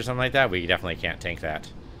 damage or something like that. We definitely can't tank that.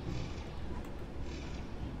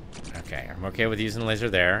 Okay, I'm okay with using the laser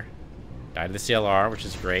there. Died to the CLR, which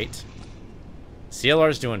is great. CLR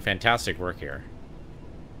is doing fantastic work here.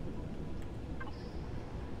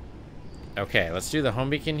 Okay, let's do the home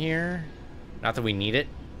beacon here. Not that we need it,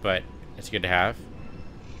 but it's good to have.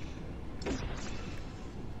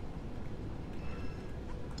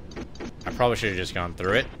 I probably should have just gone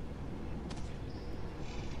through it.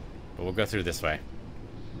 But we'll go through this way.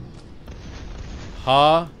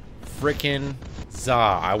 Ha frickin' za.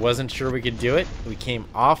 I wasn't sure we could do it. We came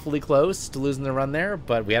awfully close to losing the run there,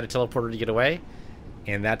 but we had a teleporter to get away.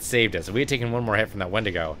 And that saved us. If we had taken one more hit from that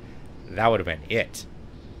Wendigo, that would have been it.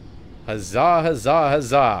 Huzzah, huzzah,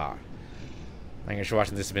 huzzah. Thank you for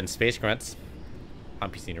watching. This has been Space Grunts on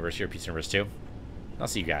Piece of the Universe here, Piece of the Universe 2. I'll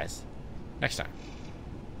see you guys next time.